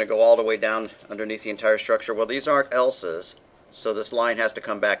line's going to go all the way down underneath the entire structure? Well, these aren't else's, so this line has to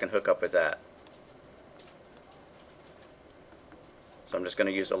come back and hook up with that. So I'm just going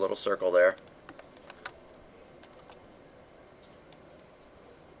to use a little circle there.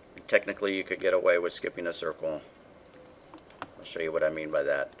 Technically, you could get away with skipping a circle. I'll show you what I mean by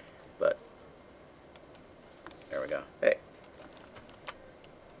that. But there we go. Hey.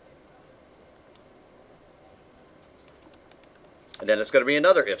 And then it's going to be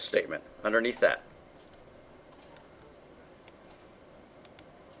another if statement underneath that.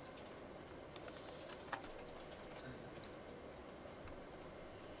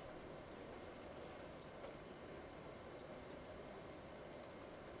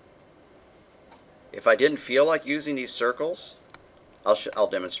 If I didn't feel like using these circles, I'll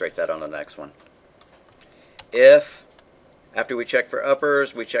demonstrate that on the next one. If, after we check for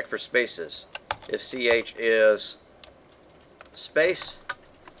uppers, we check for spaces. If ch is space,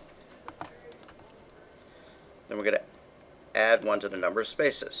 then we're going to add 1 to the number of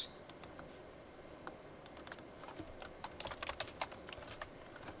spaces.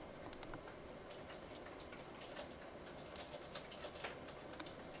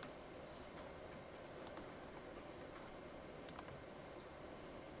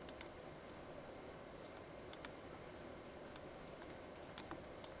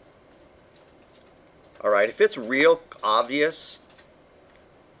 Alright, if it's real obvious,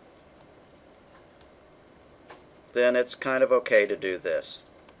 then it's kind of okay to do this.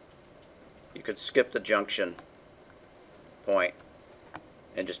 You could skip the junction point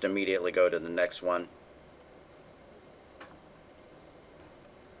and just immediately go to the next one.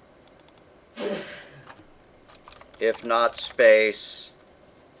 If not space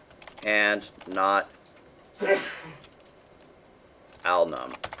and not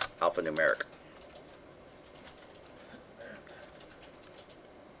alnum, alphanumeric.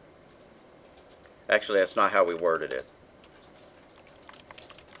 Actually, that's not how we worded it.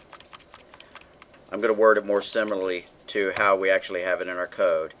 I'm going to word it more similarly to how we actually have it in our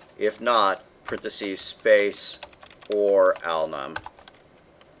code. If not, parentheses, space, or alnum.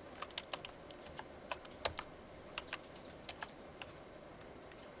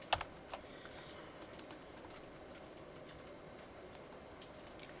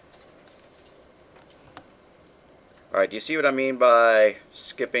 Alright, do you see what I mean by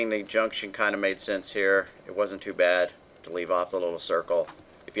skipping the junction? Kind of made sense here. It wasn't too bad to leave off the little circle.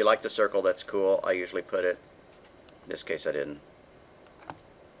 If you like the circle, that's cool. I usually put it. In this case, I didn't.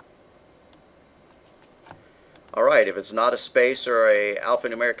 Alright, if it's not a space or a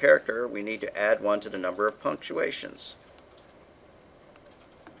alphanumeric character, we need to add 1 to the number of punctuations.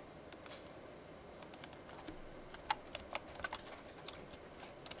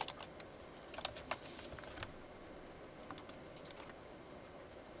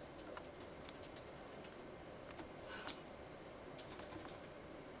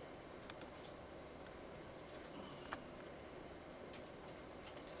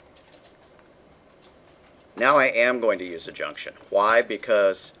 Now I am going to use a junction. Why?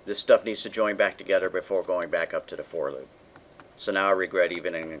 Because this stuff needs to join back together before going back up to the for loop. So now I regret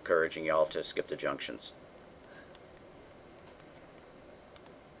even encouraging y'all to skip the junctions.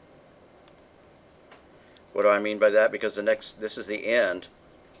 What do I mean by that? Because this is the end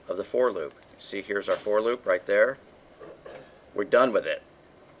of the for loop. See, here's our for loop right there. We're done with it.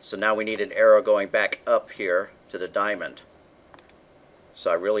 So now we need an arrow going back up here to the diamond.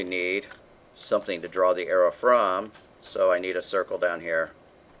 So I really need something to draw the arrow from, so I need a circle down here.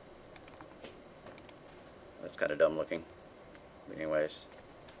 That's kind of dumb looking. But anyways.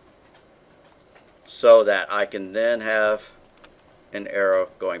 So that I can then have an arrow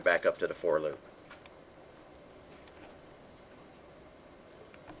going back up to the for loop.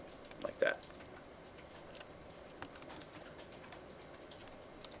 Like that.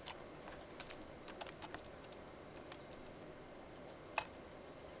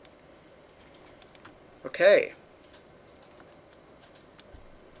 Okay.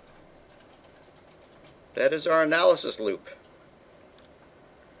 That is our analysis loop.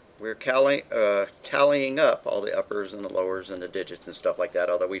 We're tallying up all the uppers and the lowers and the digits and stuff like that,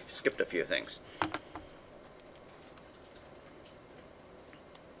 although we've skipped a few things.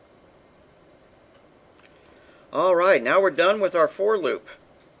 All right, now we're done with our for loop.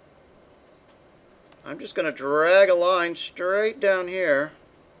 I'm just going to drag a line straight down here.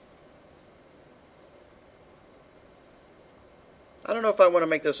 I don't know if I want to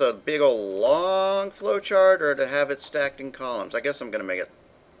make this a big old long flow chart or to have it stacked in columns. I guess I'm going to make it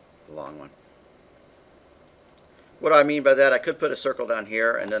a long one. What do I mean by that? I could put a circle down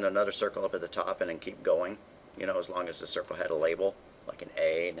here and then another circle up at the top and then keep going, you know, as long as the circle had a label, like an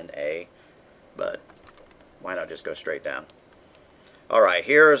A and an A. But why not just go straight down? All right,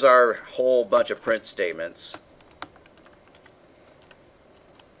 here's our whole bunch of print statements.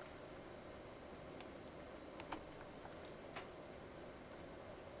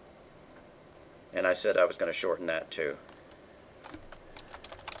 And I said I was going to shorten that to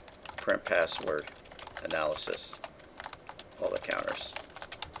print password analysis, all the counters.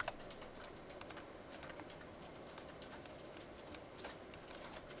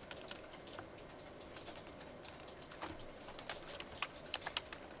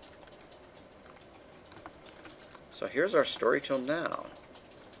 So here's our story till now.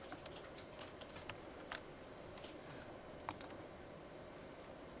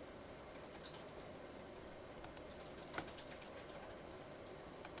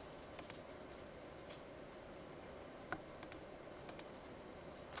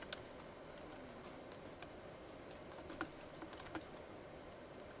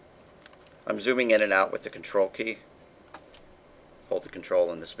 I'm zooming in and out with the control key. Hold the control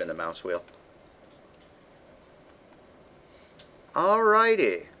and spin the mouse wheel.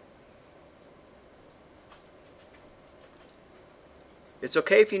 Alrighty. It's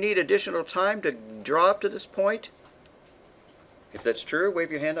okay if you need additional time to draw up to this point. If that's true,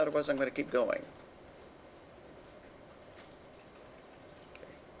 wave your hand, otherwise I'm going to keep going.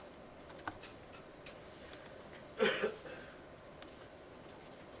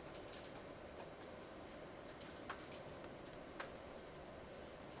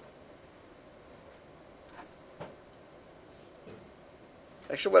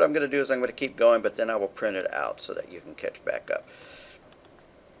 Actually, what I'm going to do is I'm going to keep going, but then I will print it out so that you can catch back up.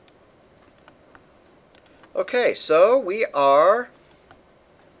 Okay, so we are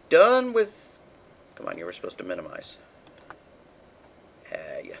done with... Come on, you were supposed to minimize.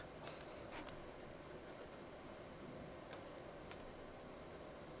 Yeah.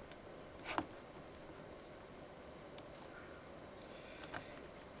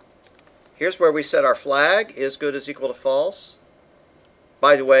 Here's where we set our flag, is good is equal to false.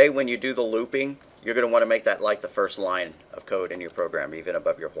 By the way, when you do the looping, you're going to want to make that like the first line of code in your program, even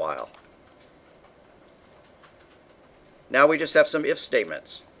above your while. Now we just have some if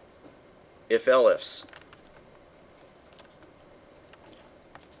statements. If elifs.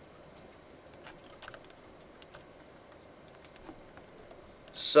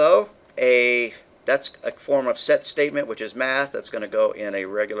 So that's a form of set statement, which is math. That's going to go in a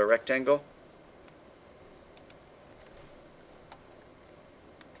regular rectangle.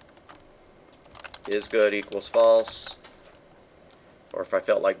 Is good equals false. Or if I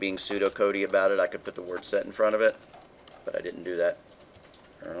felt like being pseudocodey about it, I could put the word set in front of it. But I didn't do that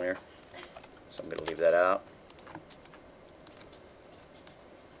earlier. So I'm going to leave that out.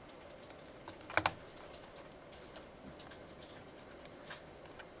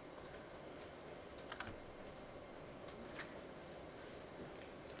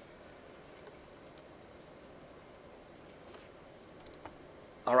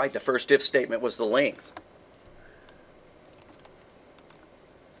 All right, the first if statement was the length.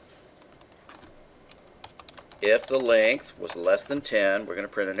 If the length was less than 10, we're going to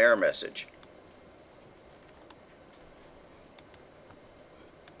print an error message.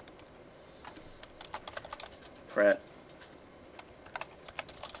 Print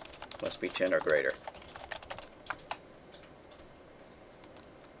must be 10 or greater.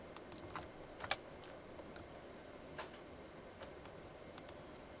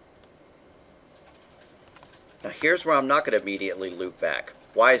 Now here's where I'm not going to immediately loop back.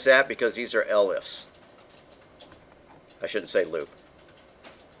 Why is that? Because these are elifs. I shouldn't say loop.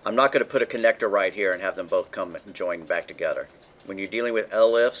 I'm not going to put a connector right here and have them both come and join back together. When you're dealing with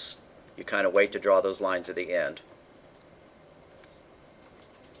elifs, you kind of wait to draw those lines at the end.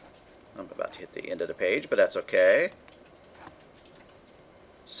 I'm about to hit the end of the page, but that's okay.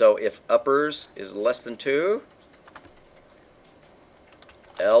 So if uppers is less than 2,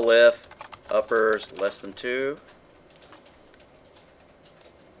 elif uppers less than 2.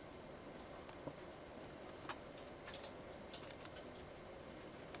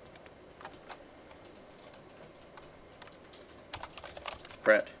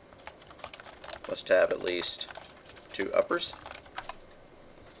 Print must have at least 2 uppers.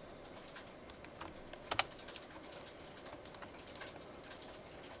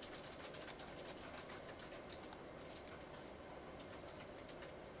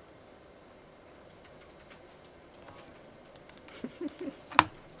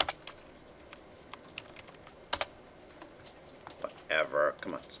 Whatever.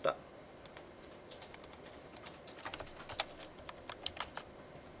 Come on, stop.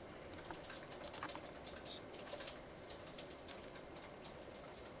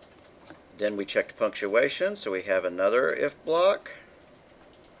 Then we checked punctuation, so we have another if block.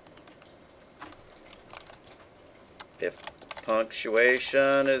 If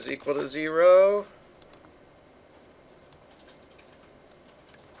punctuation is equal to 0,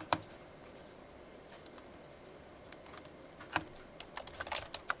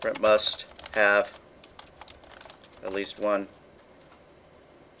 print must have at least one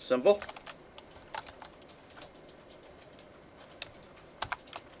symbol.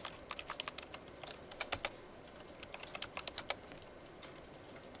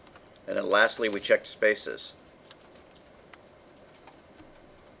 And then lastly, we checked spaces.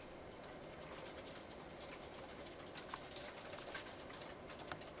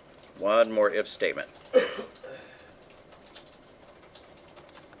 One more if statement.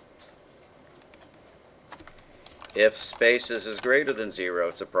 If spaces is greater than 0,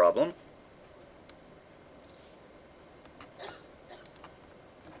 it's a problem.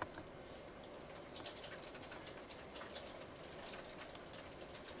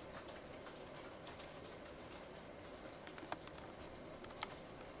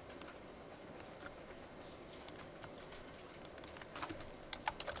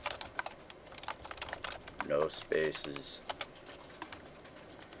 No spaces.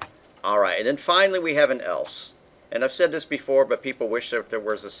 Alright, and then finally we have an else. And I've said this before, but people wish that there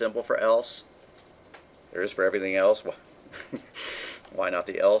was a symbol for else. There is for everything else. Why not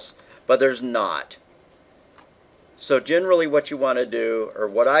the else? But there's not. So generally what you want to do, or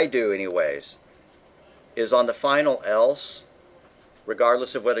what I do anyways, is on the final else,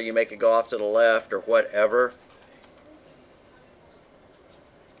 regardless of whether you make it go off to the left or whatever,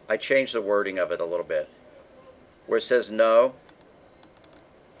 I change the wording of it a little bit. Where it says no,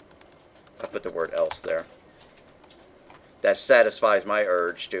 I put the word else there. That satisfies my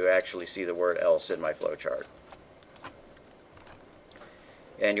urge to actually see the word else in my flowchart.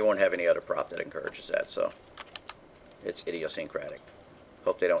 And you won't have any other prop that encourages that, so it's idiosyncratic.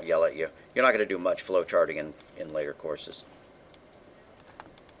 Hope they don't yell at you. You're not going to do much flowcharting in later courses.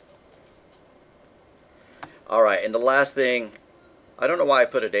 Alright, and the last thing, I don't know why I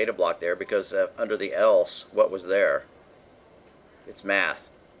put a data block there, because under the else, what was there? It's math.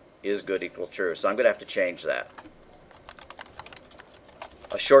 Is good equal true. So I'm going to have to change that.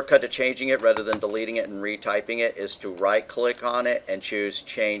 A shortcut to changing it rather than deleting it and retyping it is to right click on it and choose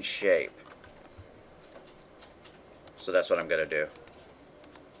change shape. So that's what I'm going to do.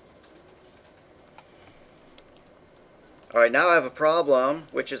 Alright, now I have a problem,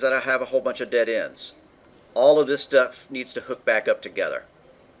 which is that I have a whole bunch of dead ends. All of this stuff needs to hook back up together.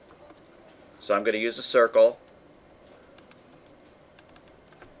 So I'm going to use a circle.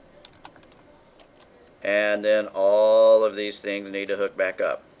 And then all of these things need to hook back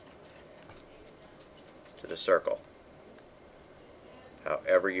up to the circle.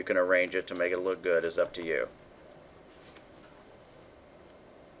 However you can arrange it to make it look good is up to you.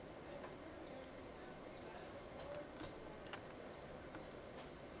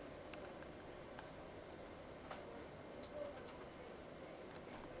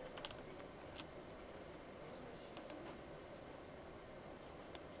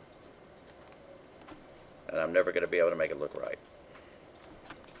 And I'm never going to be able to make it look right.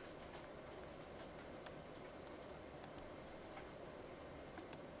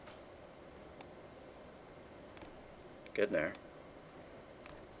 Getting there.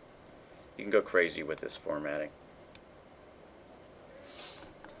 You can go crazy with this formatting.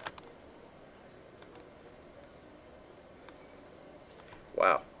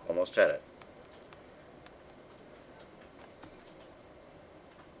 Wow, almost had it.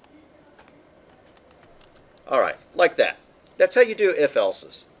 Alright, like that. That's how you do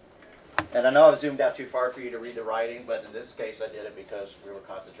if-elses. And I know I've zoomed out too far for you to read the writing, but in this case I did it because we were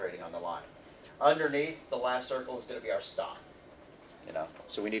concentrating on the line. Underneath, the last circle is going to be our stop. You know,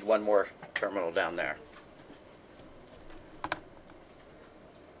 so we need one more terminal down there.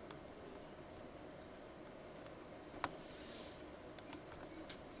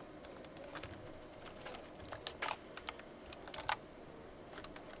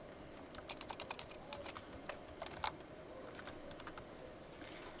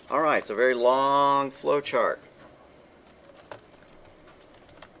 All right, it's a very long flow chart.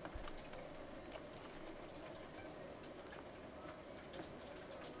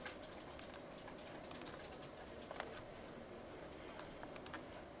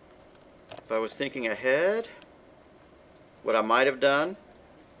 If I was thinking ahead, what I might have done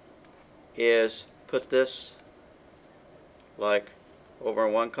is put this like over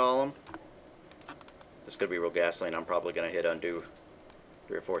in one column. This is going to be real gasoline. I'm probably going to hit undo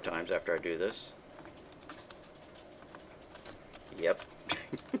 3 or 4 times after I do this. Yep.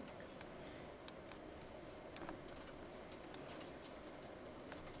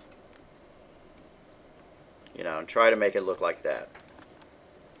 You know, and try to make it look like that.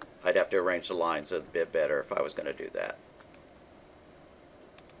 I'd have to arrange the lines a bit better if I was going to do that.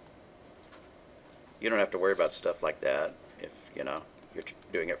 You don't have to worry about stuff like that if, you know, you're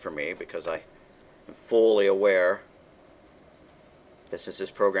doing it for me, because I am fully aware that since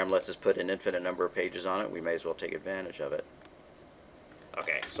this program lets us put an infinite number of pages on it, we may as well take advantage of it.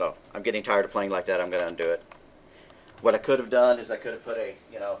 Okay, so I'm getting tired of playing like that. I'm going to undo it. What I could have done is I could have put a,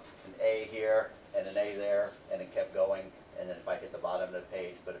 you know, an A here and an A there, and it kept going. And then if I hit the bottom of the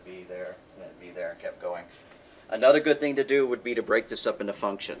page, put a B there, and then a B there, and kept going. Another good thing to do would be to break this up into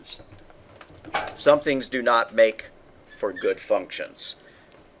functions. Some things do not make for good functions.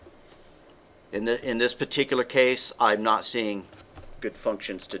 In this particular case, I'm not seeing good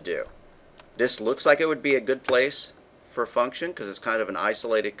functions to do. This looks like it would be a good place for a function because it's kind of an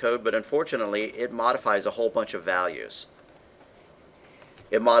isolated code, but unfortunately it modifies a whole bunch of values.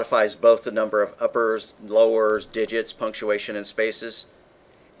 It modifies both the number of uppers, lowers, digits, punctuation, and spaces.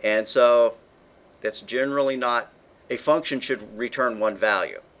 And so that's generally not, a function should return one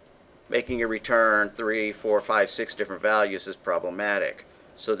value. Making it return 3, 4, 5, 6 different values is problematic.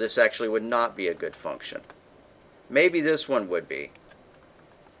 So this actually would not be a good function. Maybe this one would be.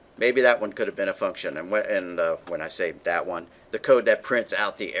 Maybe that one could have been a function. And when I say that one, the code that prints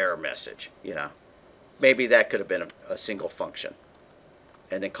out the error message, you know, maybe that could have been a single function.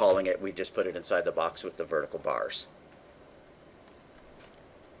 And then calling it, we just put it inside the box with the vertical bars.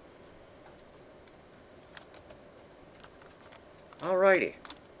 Alrighty.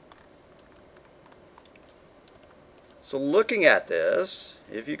 So looking at this,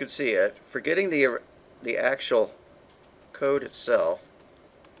 if you could see it, forgetting the actual code itself,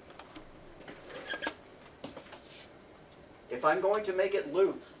 if I'm going to make it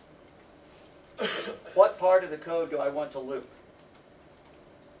loop, what part of the code do I want to loop?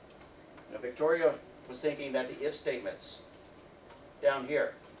 Now, Victoria was thinking that the if statements down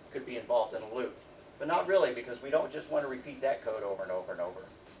here could be involved in a loop. But not really, because we don't just want to repeat that code over and over and over.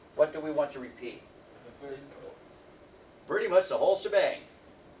 What do we want to repeat? Pretty much the whole shebang.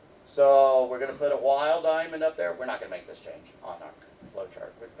 So we're going to put a while diamond up there. We're not going to make this change on our flowchart.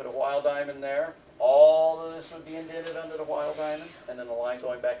 We put a while diamond there. All of this would be indented under the while diamond, and then the line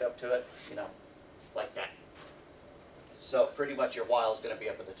going back up to it, you know, like that. So pretty much your while is going to be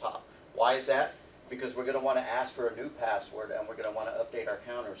up at the top. Why is that? Because we're going to want to ask for a new password, and we're going to want to update our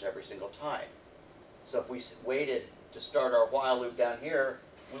counters every single time. So if we waited to start our while loop down here,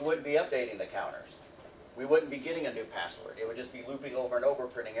 we wouldn't be updating the counters. We wouldn't be getting a new password. It would just be looping over and over,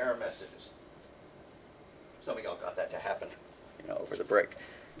 printing error messages. Some of y'all got that to happen, you know, over the break.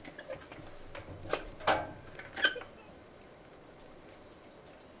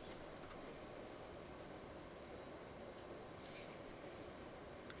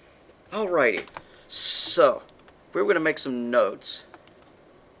 Alrighty, so if we were going to make some notes,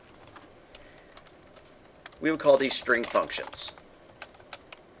 we would call these string functions.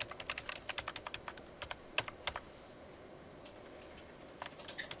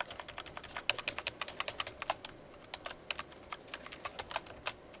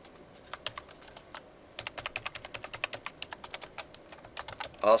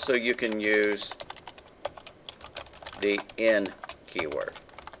 Also, you can use the in keyword.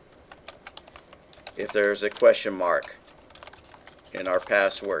 If there's a question mark in our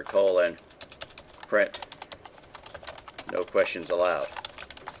password, colon, print, no questions allowed.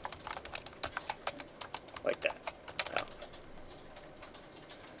 Like that.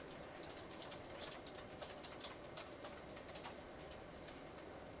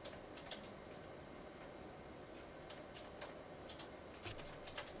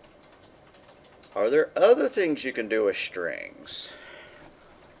 Now, are there other things you can do with strings?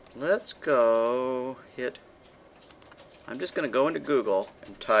 Let's go hit, I'm just going to go into Google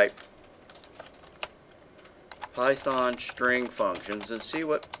and type Python string functions and see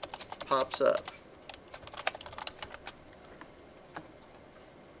what pops up.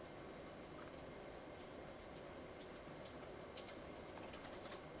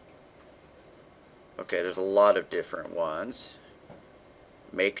 Okay, there's a lot of different ones.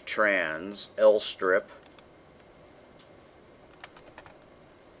 Make trans, L strip.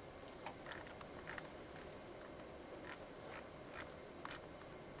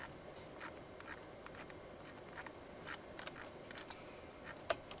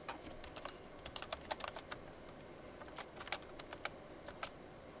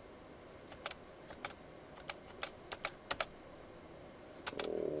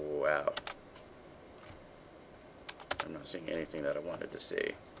 Wow. I'm not seeing anything that I wanted to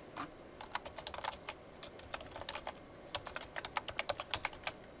see.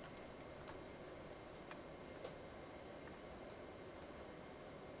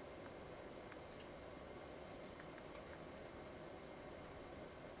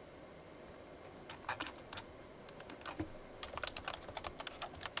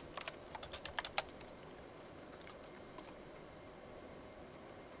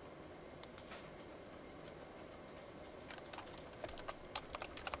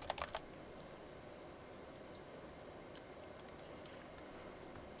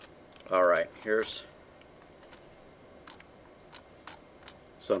 Alright, here's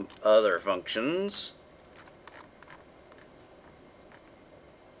some other functions.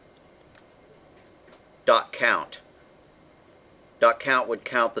 Dot count. Dot count would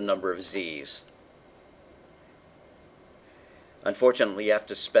count the number of Z's. Unfortunately, you have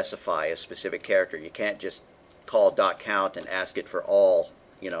to specify a specific character. You can't just call dot count and ask it for all,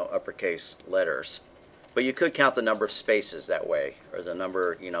 uppercase letters. But you could count the number of spaces that way, or the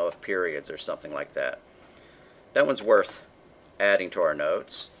number, of periods or something like that. That one's worth adding to our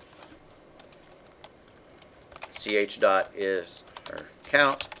notes. Ch dot is, or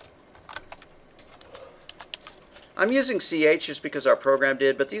count. I'm using ch just because our program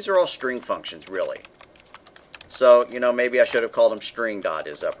did, but these are all string functions, really. So, maybe I should have called them string dot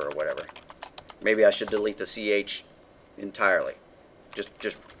is up or whatever. Maybe I should delete the ch entirely.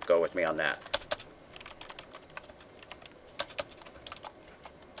 Just go with me on that.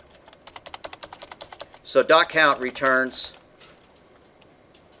 So dot count returns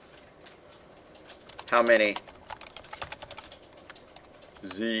how many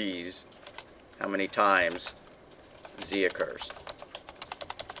Z's, how many times Z occurs.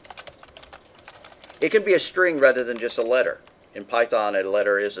 It can be a string rather than just a letter. In Python, a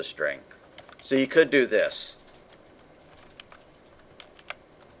letter is a string. So you could do this.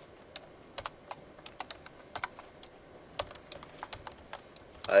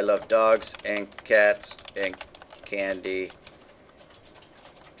 I love dogs and cats and candy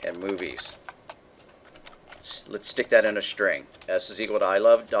and movies. Let's stick that in a string. S is equal to I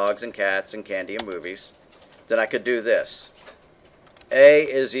love dogs and cats and candy and movies. Then I could do this. A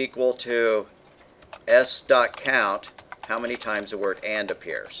is equal to S dot count, how many times the word and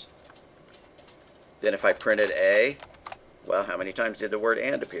appears. Then if I printed A, well, how many times did the word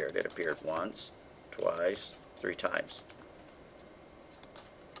and appear? It appeared once, twice, 3 times.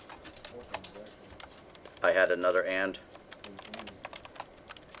 I had another and.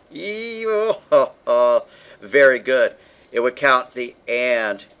 Very good. It would count the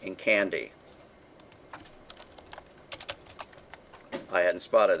and in candy. I hadn't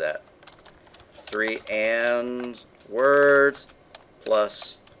spotted that. 3 and words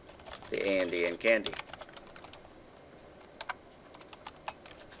plus the Andy and candy.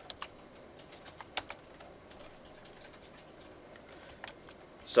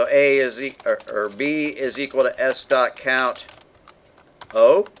 So A is or B is equal to S dot count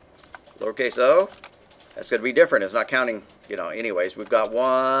O, lowercase o. That's going to be different. It's not counting, anyways. We've got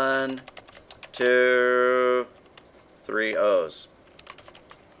 1, 2, 3 O's,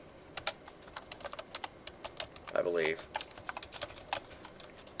 I believe.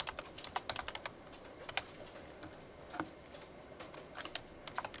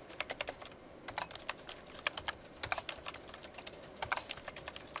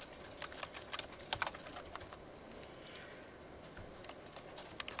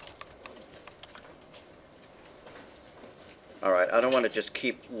 Alright, I don't want to just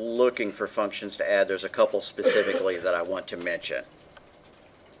keep looking for functions to add. There's a couple specifically that I want to mention.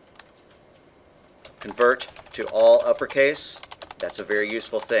 Convert to all uppercase. That's a very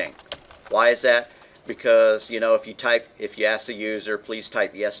useful thing. Why is that? Because, if you ask the user, please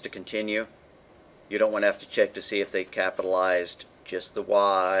type yes to continue, you don't want to have to check to see if they capitalized just the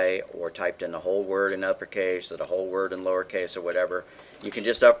Y or typed in the whole word in uppercase or the whole word in lowercase or whatever. You can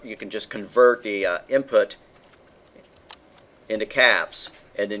just convert the input into caps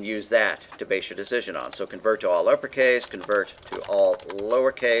and then use that to base your decision on. So convert to all uppercase, convert to all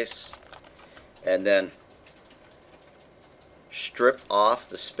lowercase, and then strip off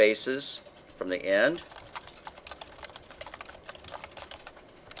the spaces from the end.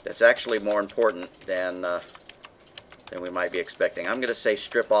 That's actually more important than we might be expecting. I'm going to say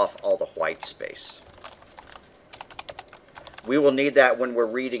strip off all the white space. We will need that when we're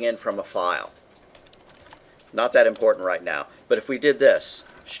reading in from a file. Not that important right now. But if we did this,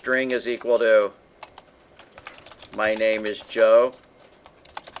 string is equal to my name is Joe,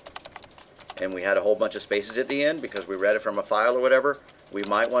 and we had a whole bunch of spaces at the end because we read it from a file or whatever, we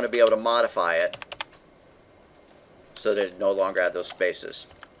might want to be able to modify it so that it no longer had those spaces.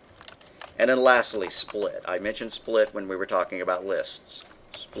 And then lastly, split. I mentioned split when we were talking about lists.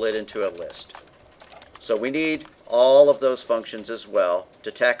 Split into a list. So we need all of those functions as well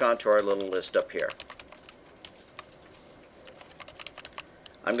to tack onto our little list up here.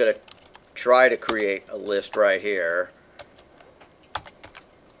 I'm going to try to create a list right here.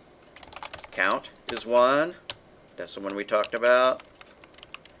 Count is one. That's the one we talked about.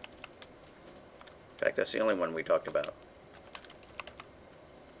 In fact, that's the only one we talked about.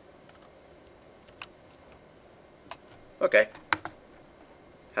 Okay.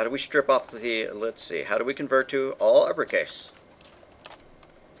 How do we strip off the, let's see, how do we convert to all uppercase?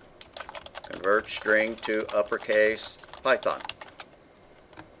 Convert string to uppercase Python.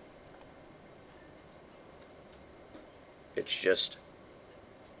 It's just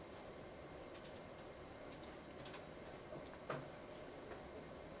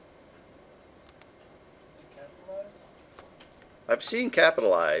I'm seeing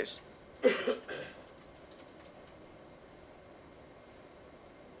capitalize.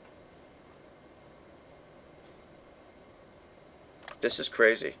 This is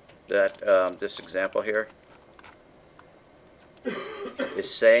crazy that this example here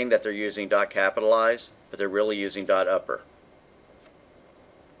is saying that they're using dot capitalize, but they're really using dot upper.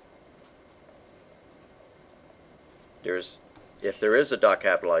 If there is a dot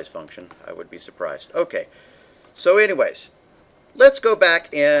capitalize function, I would be surprised. Okay, so anyways, let's go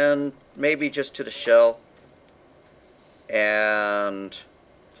back and maybe just to the shell and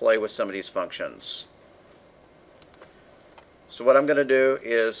play with some of these functions. So what I'm going to do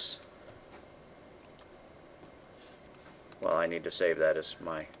is, well, I need to save that as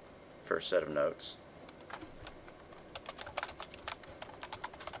my first set of notes.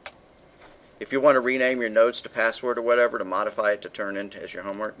 If you want to rename your notes to password or whatever to modify it to turn into as your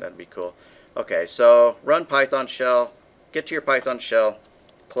homework, that'd be cool. Okay, so run Python shell, get to your Python shell,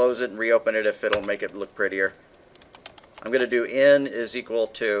 close it and reopen it if it'll make it look prettier. I'm going to do n is equal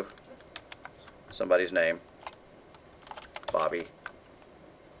to somebody's name, Bobby.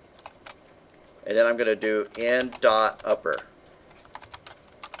 And then I'm going to do n dot upper.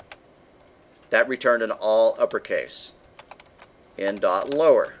 That returned an all uppercase. N dot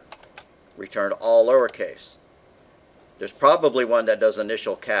lower. Returned all lowercase. There's probably one that does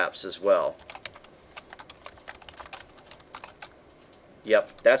initial caps as well.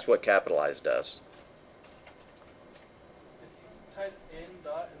 Yep, that's what capitalize does. If you type in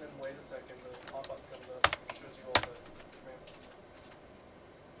dot and then wait a second, the pop-up comes up and shows you all the commands.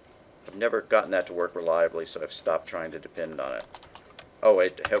 I've never gotten that to work reliably, so I've stopped trying to depend on it. Oh,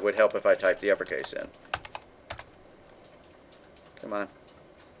 it would help if I typed the uppercase in. Come on.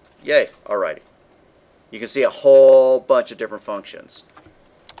 Yay, alrighty. You can see a whole bunch of different functions.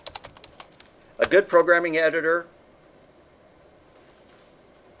 A good programming editor,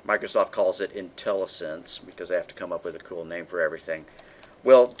 Microsoft calls it IntelliSense because they have to come up with a cool name for everything,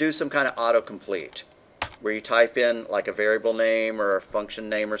 will do some kind of autocomplete where you type in like a variable name or a function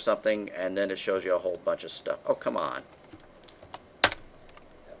name or something and then it shows you a whole bunch of stuff. Oh, come on.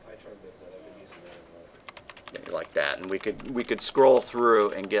 Like that, and we could scroll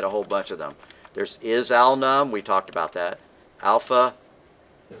through and get a whole bunch of them. There's is_alnum, we talked about that. Alpha,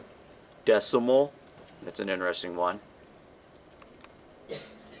 decimal, that's an interesting one.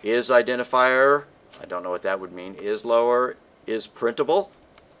 Is identifier, I don't know what that would mean. Is lower, is printable.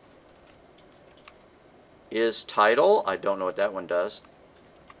 Is title, I don't know what that one does.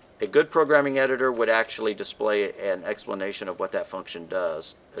 A good programming editor would actually display an explanation of what that function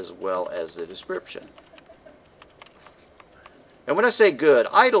does as well as the description. And when I say good,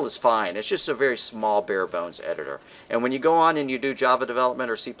 idle is fine. It's just a very small, bare-bones editor. And when you go on and you do Java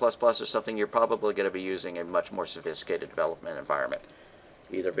development or C++ or something, you're probably going to be using a much more sophisticated development environment.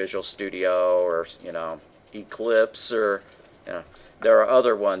 Either Visual Studio or, Eclipse or, there are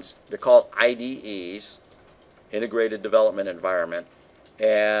other ones. They're called IDEs, Integrated Development Environment.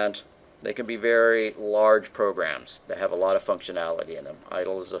 And they can be very large programs that have a lot of functionality in them.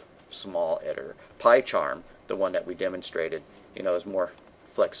 Idle is a small editor. PyCharm, the one that we demonstrated, is more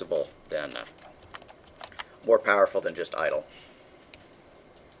flexible than, more powerful than just idle.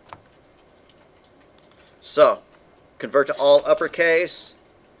 So, convert to all uppercase,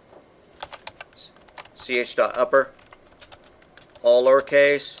 ch.upper, all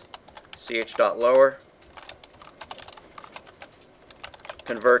lowercase, ch.lower,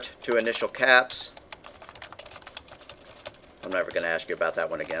 convert to initial caps. I'm never going to ask you about that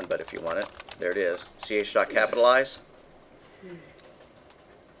one again, but if you want it, there it is, ch.capitalize.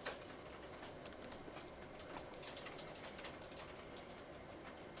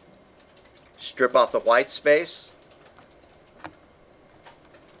 Strip off the white space.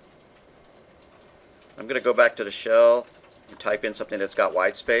 I'm going to go back to the shell and type in something that's got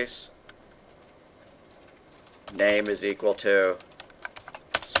white space. Name is equal to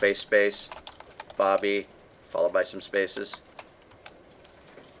space, Bobby, followed by some spaces.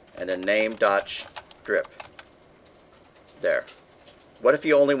 And then name.strip. There. What if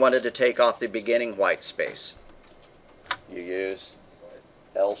you only wanted to take off the beginning white space? You use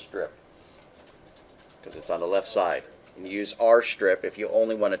lstrip, because it's on the left side. And you use rstrip if you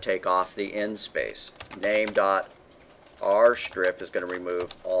only want to take off the end space. Name.rstrip is going to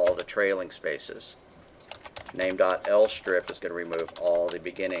remove all the trailing spaces. Name.lstrip is going to remove all the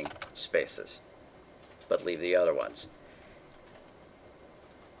beginning spaces, but leave the other ones.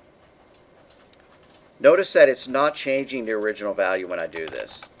 Notice that it's not changing the original value when I do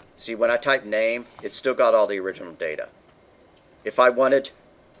this. See, when I type name, it's still got all the original data. If I wanted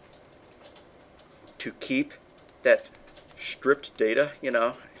to keep that stripped data,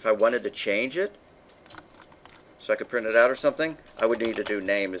 if I wanted to change it so I could print it out or something, I would need to do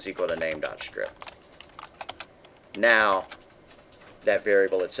name is equal to name.strip. Now that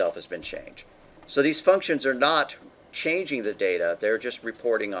variable itself has been changed. So these functions are not changing the data, they're just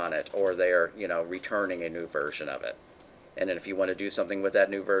reporting on it, or they're returning a new version of it. And then if you want to do something with that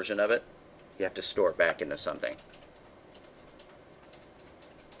new version of it, you have to store it back into something.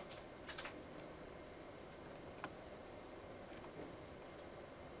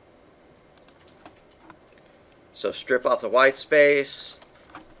 So strip off the white space.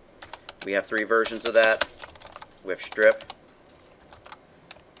 We have 3 versions of that with strip,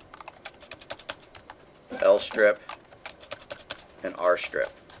 lstrip, and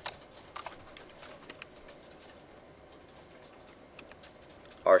rstrip.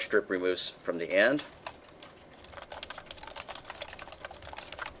 Rstrip removes from the end.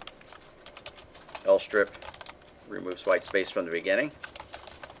 Lstrip removes white space from the beginning.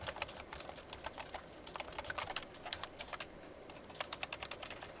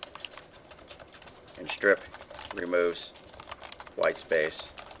 And strip removes white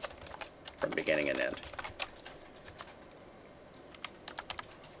space from beginning and end.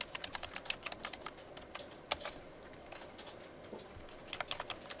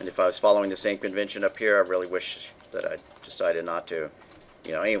 And if I was following the same convention up here, I really wish that I decided not to.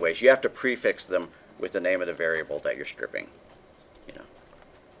 Anyways, you have to prefix them with the name of the variable that you're stripping.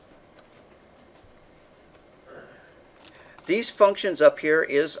 These functions up here,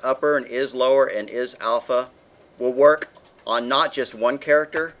 is upper and is lower and is alpha, will work on not just one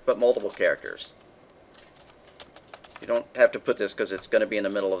character, but multiple characters. You don't have to put this because it's going to be in the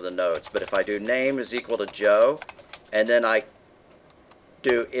middle of the notes. But if I do name is equal to Joe, and then I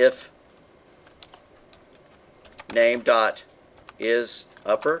do if name dot is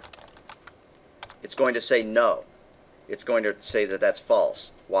upper, it's going to say no. It's going to say that that's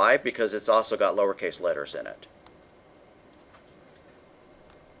false. Why? Because it's also got lowercase letters in it.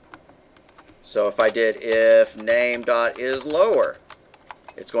 So if I did if name dot is lower,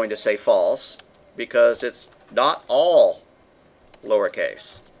 it's going to say false because it's not all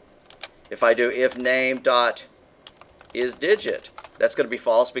lowercase. If I do if name dot is digit, that's going to be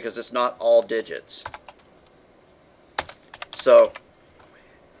false because it's not all digits. So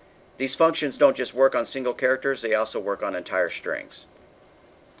these functions don't just work on single characters, they also work on entire strings.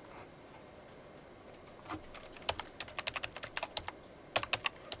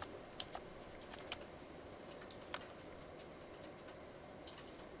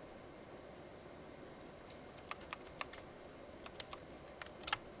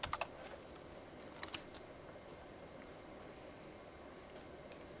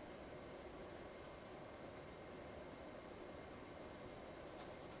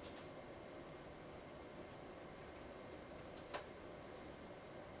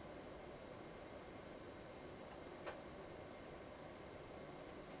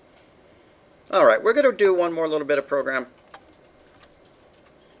 Alright, we're going to do one more little bit of program.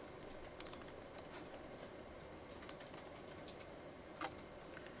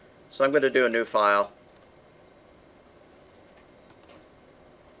 So I'm going to do a new file.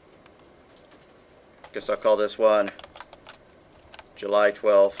 Guess I'll call this one July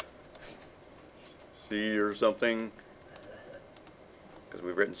 12. C or something, because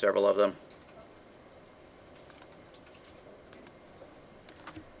we've written several of them.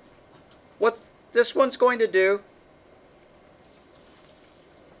 What this one's going to do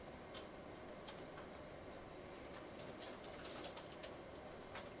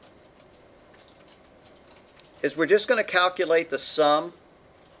is we're just going to calculate the sum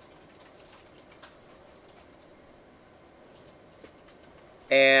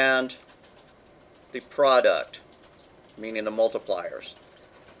and the product, meaning the multipliers,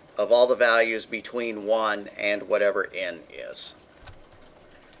 of all the values between 1 and whatever n is.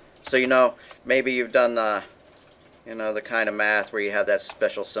 So you know, maybe you've done the, you know, the kind of math where you have that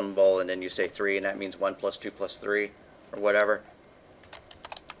special symbol and then you say 3 and that means 1 plus 2 plus 3 or whatever.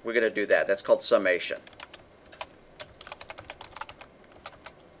 We're going to do that. That's called summation.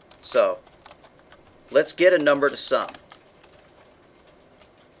 So let's get a number to sum.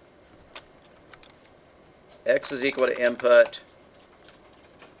 X is equal to input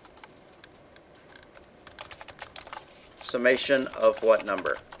summation of what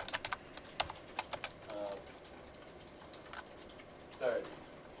number? 30.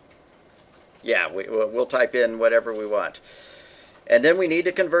 Yeah, we'll type in whatever we want. And then we need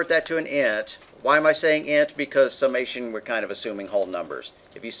to convert that to an int. Why am I saying int? Because summation, we're kind of assuming whole numbers.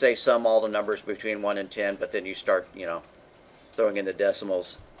 If you say sum all the numbers between 1 and 10, but then you start, you know, throwing in the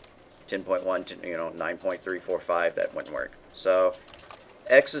decimals, 10.1 to, you know, 9.345, that wouldn't work. So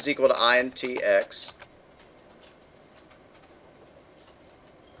x is equal to int x.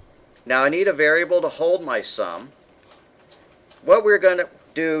 Now I need a variable to hold my sum. What we're going to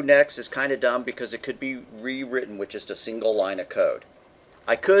do next is kind of dumb because it could be rewritten with just a single line of code.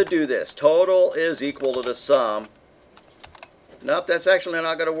 I could do this. Total is equal to the sum. Nope, that's actually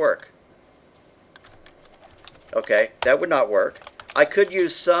not going to work. Okay, that would not work. I could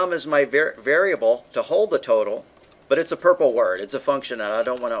use sum as my variable to hold the total, but it's a purple word. It's a function and I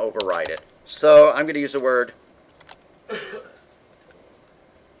don't want to override it. So I'm going to use the word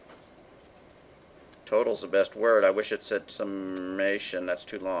total's the best word. I wish it said summation. That's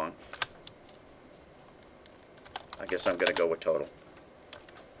too long. I guess I'm going to go with total.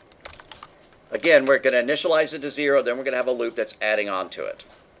 Again, we're going to initialize it to 0, then we're going to have a loop that's adding on to it.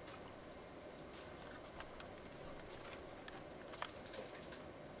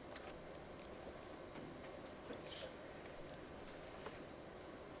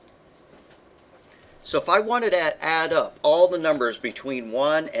 So if I wanted to add up all the numbers between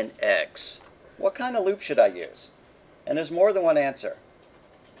 1 and x, what kind of loop should I use? And there's more than one answer.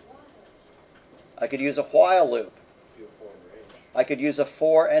 I could use a while loop. Do a for and range. I could use a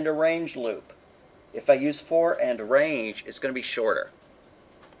for and a range loop. If I use for and range, it's going to be shorter.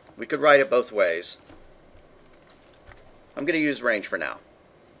 We could write it both ways. I'm going to use range for now.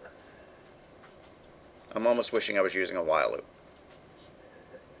 I'm almost wishing I was using a while loop.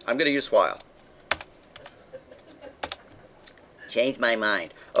 I'm going to use while. Change my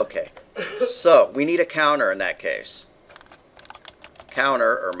mind. Okay. So we need a counter in that case.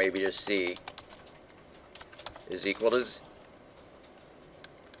 Counter, or maybe just C, is equal to, I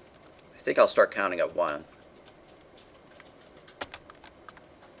think I'll start counting at 1.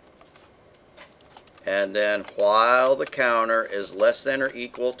 And then while the counter is less than or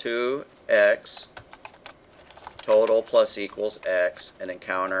equal to x, total plus equals x, and then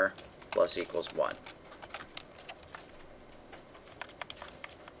counter plus equals 1.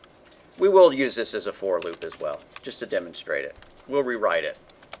 We will use this as a for loop as well, just to demonstrate it. We'll rewrite it.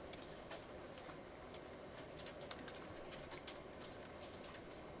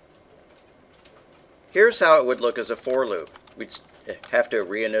 Here's how it would look as a for loop. We'd have to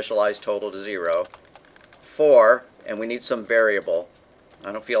reinitialize total to 0. For, and we need some variable.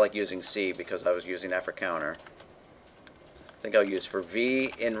 I don't feel like using C because I was using that for counter. I think I'll use for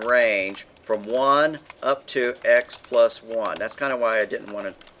v in range from 1 up to x plus 1. That's kind of why I didn't want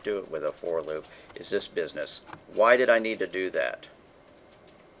to do it with a for loop, is this business. Why did I need to do that?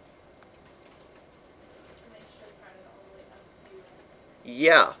 Make sure to count it all the way up to.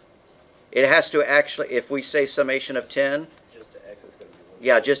 Yeah. It has to actually, if we say summation of 10, Just to x is going to be 1.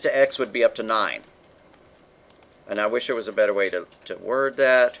 yeah, just to x would be up to 9. And I wish there was a better way to word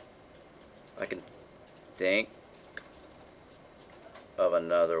that. I can think of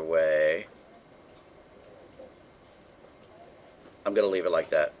another way. I'm going to leave it like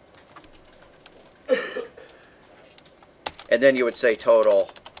that. And then you would say total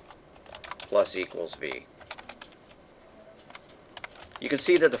plus equals v. You can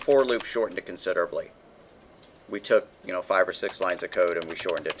see that the for loop shortened it considerably. We took, 5 or 6 lines of code and we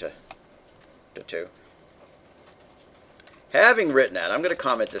shortened it to 2. Having written that, I'm going to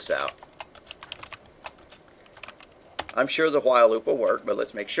comment this out. I'm sure the while loop will work, but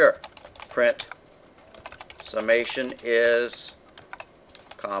let's make sure. Print summation is,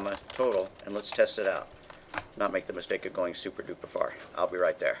 comma, total, and let's test it out. Not make the mistake of going super duper far. I'll be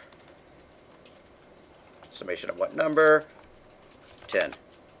right there. Summation of what number? 10.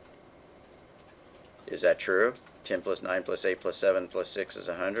 Is that true? 10 plus 9 plus 8 plus 7 plus 6 is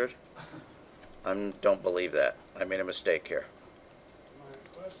 100? I don't believe that. I made a mistake here.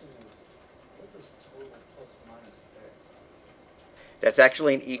 My question is, what does total plus minus x? That's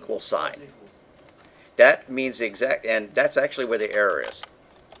actually an equal sign. Plus equals. That means the exact, and that's actually where the error is.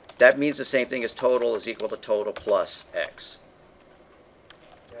 That means the same thing as total is equal to total plus x.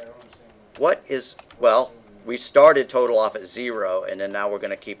 Yeah, I don't understand. What is, well, we started total off at 0, and then now we're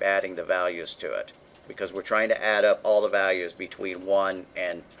going to keep adding the values to it, because we're trying to add up all the values between 1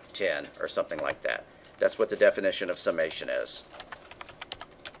 and 10 or something like that. That's what the definition of summation is.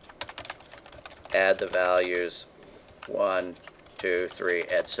 Add the values 1, 2, 3,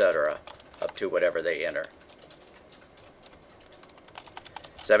 etc. up to whatever they enter.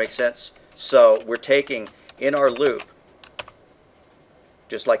 Does that make sense? So we're taking, in our loop,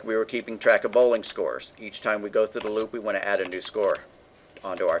 just like we were keeping track of bowling scores. Each time we go through the loop, we want to add a new score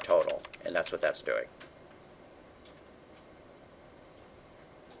onto our total, and that's what that's doing.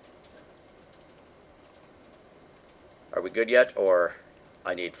 Are we good yet, or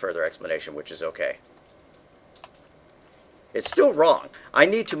I need further explanation, which is okay? It's still wrong. I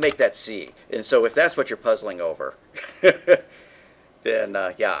need to make that C, and so if that's what you're puzzling over, then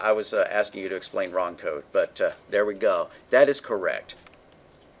yeah, I was asking you to explain wrong code, but there we go. That is correct.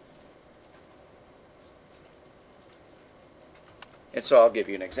 And so I'll give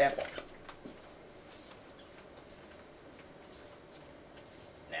you an example.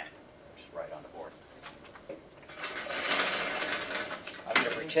 Nah, just right on the board. I'm going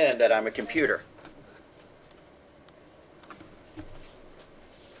to pretend that I'm a computer.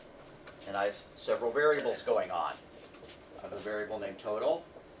 And I have several variables going on. I have a variable named total,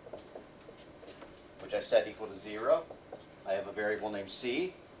 which I set equal to 0. I have a variable named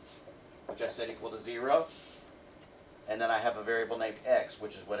C, which I set equal to 0. And then I have a variable named x,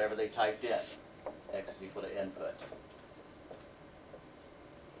 which is whatever they typed in. X is equal to input.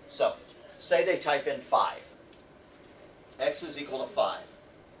 So, say they type in 5. X is equal to 5.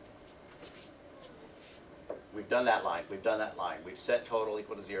 We've done that line. We've done that line. We've set total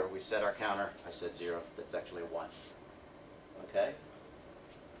equal to 0. We've set our counter. I said 0. That's actually a 1. Okay?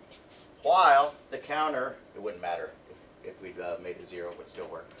 While the counter, it wouldn't matter if we'd made it 0, it would still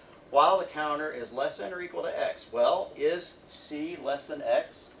work. While the counter is less than or equal to x. Well, is C less than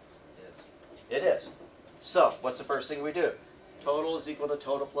x? Yes. It is. So, what's the first thing we do? Total is equal to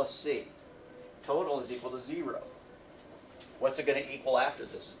total plus C. Total is equal to 0. What's it going to equal after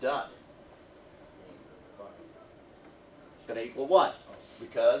this is done? It's going to equal 1,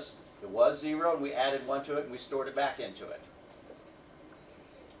 because it was 0 and we added 1 to it and we stored it back into it.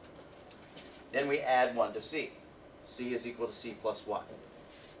 Then we add 1 to C. C is equal to C plus 1.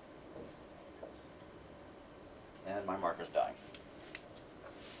 And my marker's dying.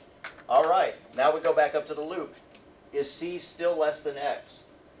 All right, now we go back up to the loop. Is C still less than x?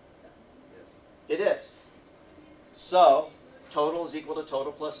 It is. So, total is equal to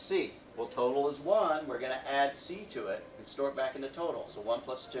total plus C. Well, total is 1. We're going to add C to it and store it back into total. So 1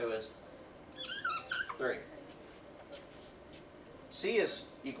 plus 2 is 3. C is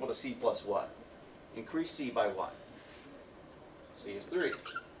equal to C plus 1. Increase C by 1. C is 3.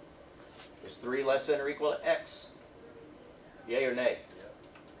 Is 3 less than or equal to x? Yay or nay?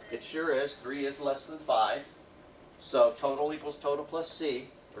 It sure is. 3 is less than 5. So total equals total plus C,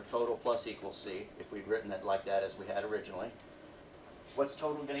 or total plus equals C, if we'd written it like that as we had originally. What's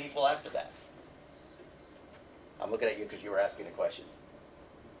total going to equal after that? 6. I'm looking at you because you were asking a question.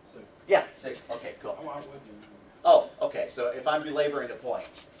 6. Yeah, 6. Okay, cool. I'm with you. Oh, okay. So if I'm belaboring a point,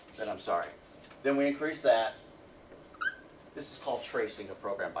 then I'm sorry. Then we increase that. This is called tracing a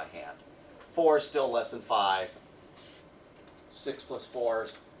program by hand. 4 is still less than 5. 6 plus 4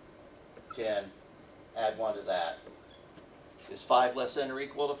 is 10. Add 1 to that. Is 5 less than or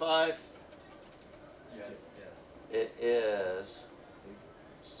equal to 5? Yes. Yes. It is.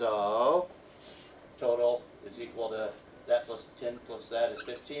 So, total is equal to that plus 10 plus that is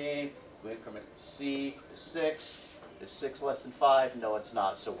 15. We increment C is 6. Is 6 less than 5? No, it's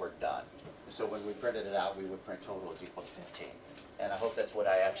not, so we're done. So when we printed it out, we would print total is equal to 15. And I hope that's what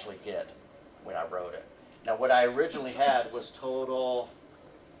I actually did when I wrote it. Now, what I originally had was total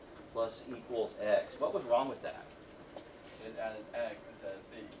plus equals x. What was wrong with that? It added X instead of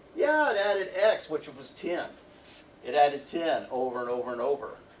C. Yeah, it added x, which was 10. It added 10 over and over and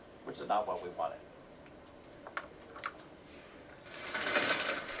over, which is not what we wanted.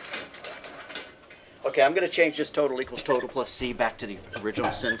 Okay, I'm going to change this total equals total plus C back to the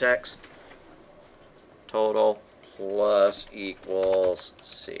original syntax. Total plus equals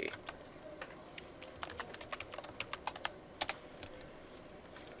C.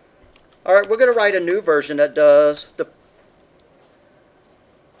 All right, we're going to write a new version that does the...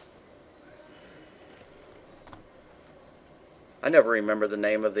 I never remember the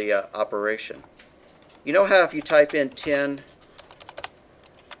name of the operation. You know how if you type in 10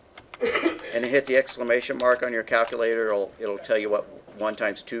 and hit the exclamation mark on your calculator, it'll tell you what 1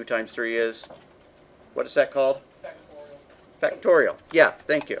 times 2 times 3 is? What is that called? Factorial. Factorial. Yeah,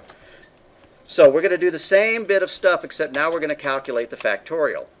 thank you. So we're going to do the same bit of stuff, except now we're going to calculate the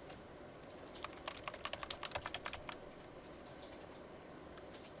factorial.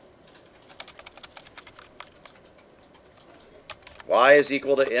 Y is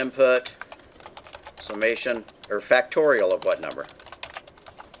equal to input summation, or factorial of what number?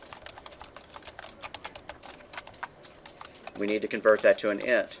 We need to convert that to an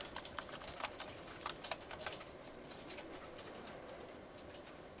int.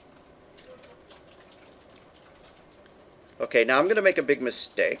 Okay, now I'm going to make a big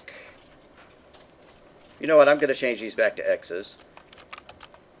mistake. You know what? I'm going to change these back to x's.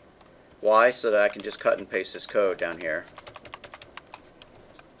 Why? So that I can just cut and paste this code down here.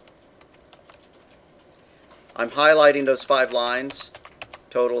 I'm highlighting those 5 lines.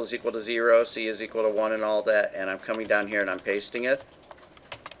 Total is equal to 0, C is equal to 1, and all that. And I'm coming down here and I'm pasting it.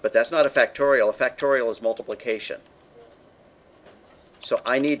 But that's not a factorial. A factorial is multiplication. So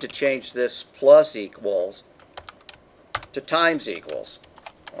I need to change this plus equals to times equals.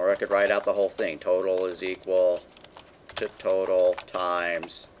 Or I could write out the whole thing. Total is equal to total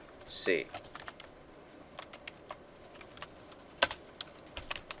times C.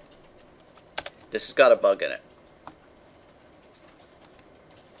 This has got a bug in it.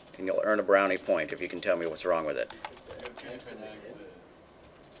 And you'll earn a brownie point if you can tell me what's wrong with it. X and X.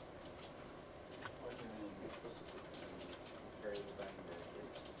 Variable back in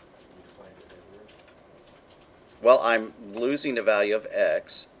there, you defined it as an int. Well, I'm losing the value of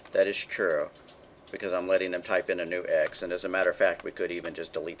x. That is true, because I'm letting them type in a new x. And as a matter of fact, we could even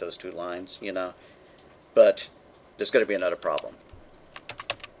just delete those 2 lines, you know. But there's going to be another problem.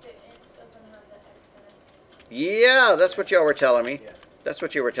 The int doesn't have the x in it. Yeah, that's what y'all were telling me. Yeah. That's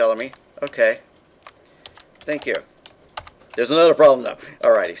what you were telling me. Okay. Thank you. There's another problem, though.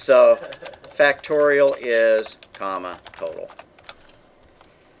 Alrighty, so factorial is, comma, total.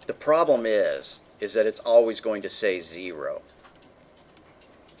 The problem is that it's always going to say 0.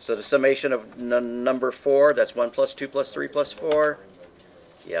 So the summation of number 4, that's 1 plus 2 plus 3 plus 4.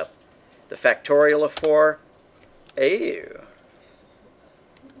 Yep. The factorial of 4, ew.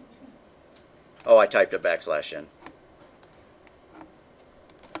 Oh, I typed a backslash in.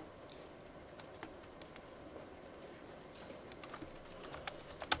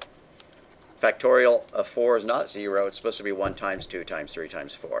 Factorial of 4 is not 0. It's supposed to be 1 times 2 times 3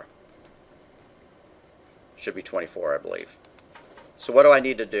 times 4. Should be 24, I believe. So what do I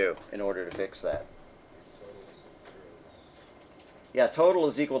need to do in order to fix that? Yeah, total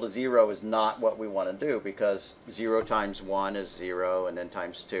is equal to 0 is not what we want to do, because 0 times 1 is 0, and then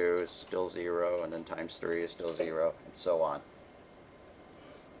times 2 is still 0, and then times 3 is still 0, and so on.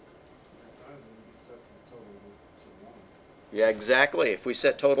 Yeah, exactly. If we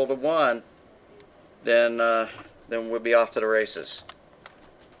set total to 1, then we'll be off to the races.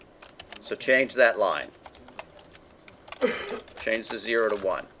 So change that line. Change the 0 to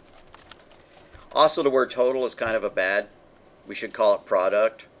 1. Also, the word total is kind of a bad. We should call it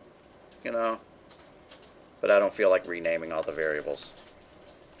product, you know. But I don't feel like renaming all the variables.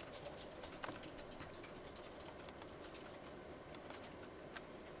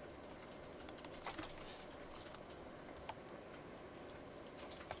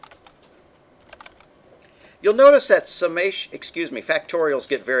 You'll notice that factorials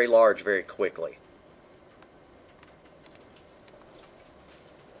get very large very quickly.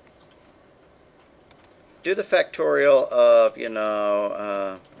 Do the factorial of,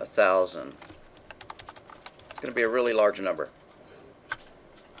 1,000. It's going to be a really large number.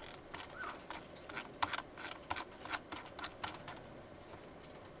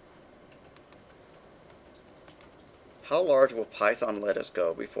 How large will Python let us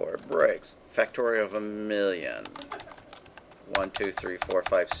go before it breaks? Factorial of 1,000,000. 1, 2, 3, 4,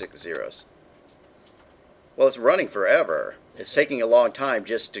 5, 6 zeros. Well, it's running forever. It's taking a long time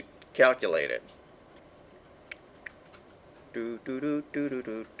just to calculate it. Okay,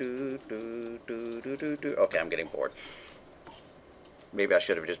 I'm getting bored. Maybe I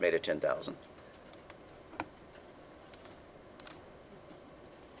should have just made it 10,000.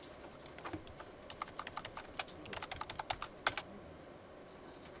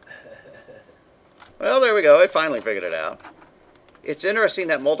 go. It finally figured it out. It's interesting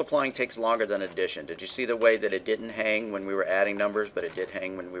that multiplying takes longer than addition. Did you see the way that it didn't hang when we were adding numbers, but it did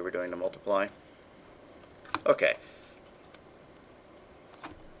hang when we were doing the multiplying? Okay.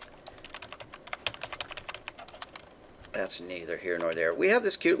 That's neither here nor there. We have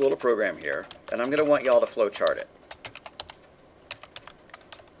this cute little program here, and I'm going to want y'all to flowchart it.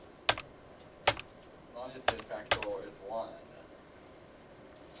 As long as the factorial is 1.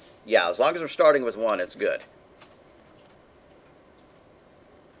 Yeah, as long as we're starting with 1, it's good.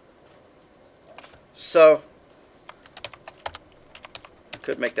 So,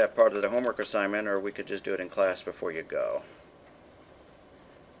 could make that part of the homework assignment, or we could just do it in class before you go.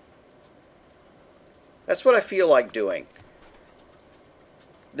 That's what I feel like doing.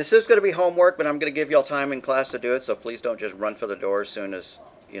 This is going to be homework, but I'm going to give y'all time in class to do it, so please don't just run for the door as soon as,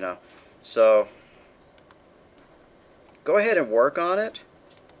 you know. So, go ahead and work on it,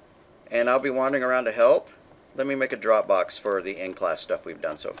 and I'll be wandering around to help. Let me make a Dropbox for the in-class stuff we've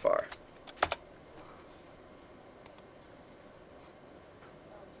done so far.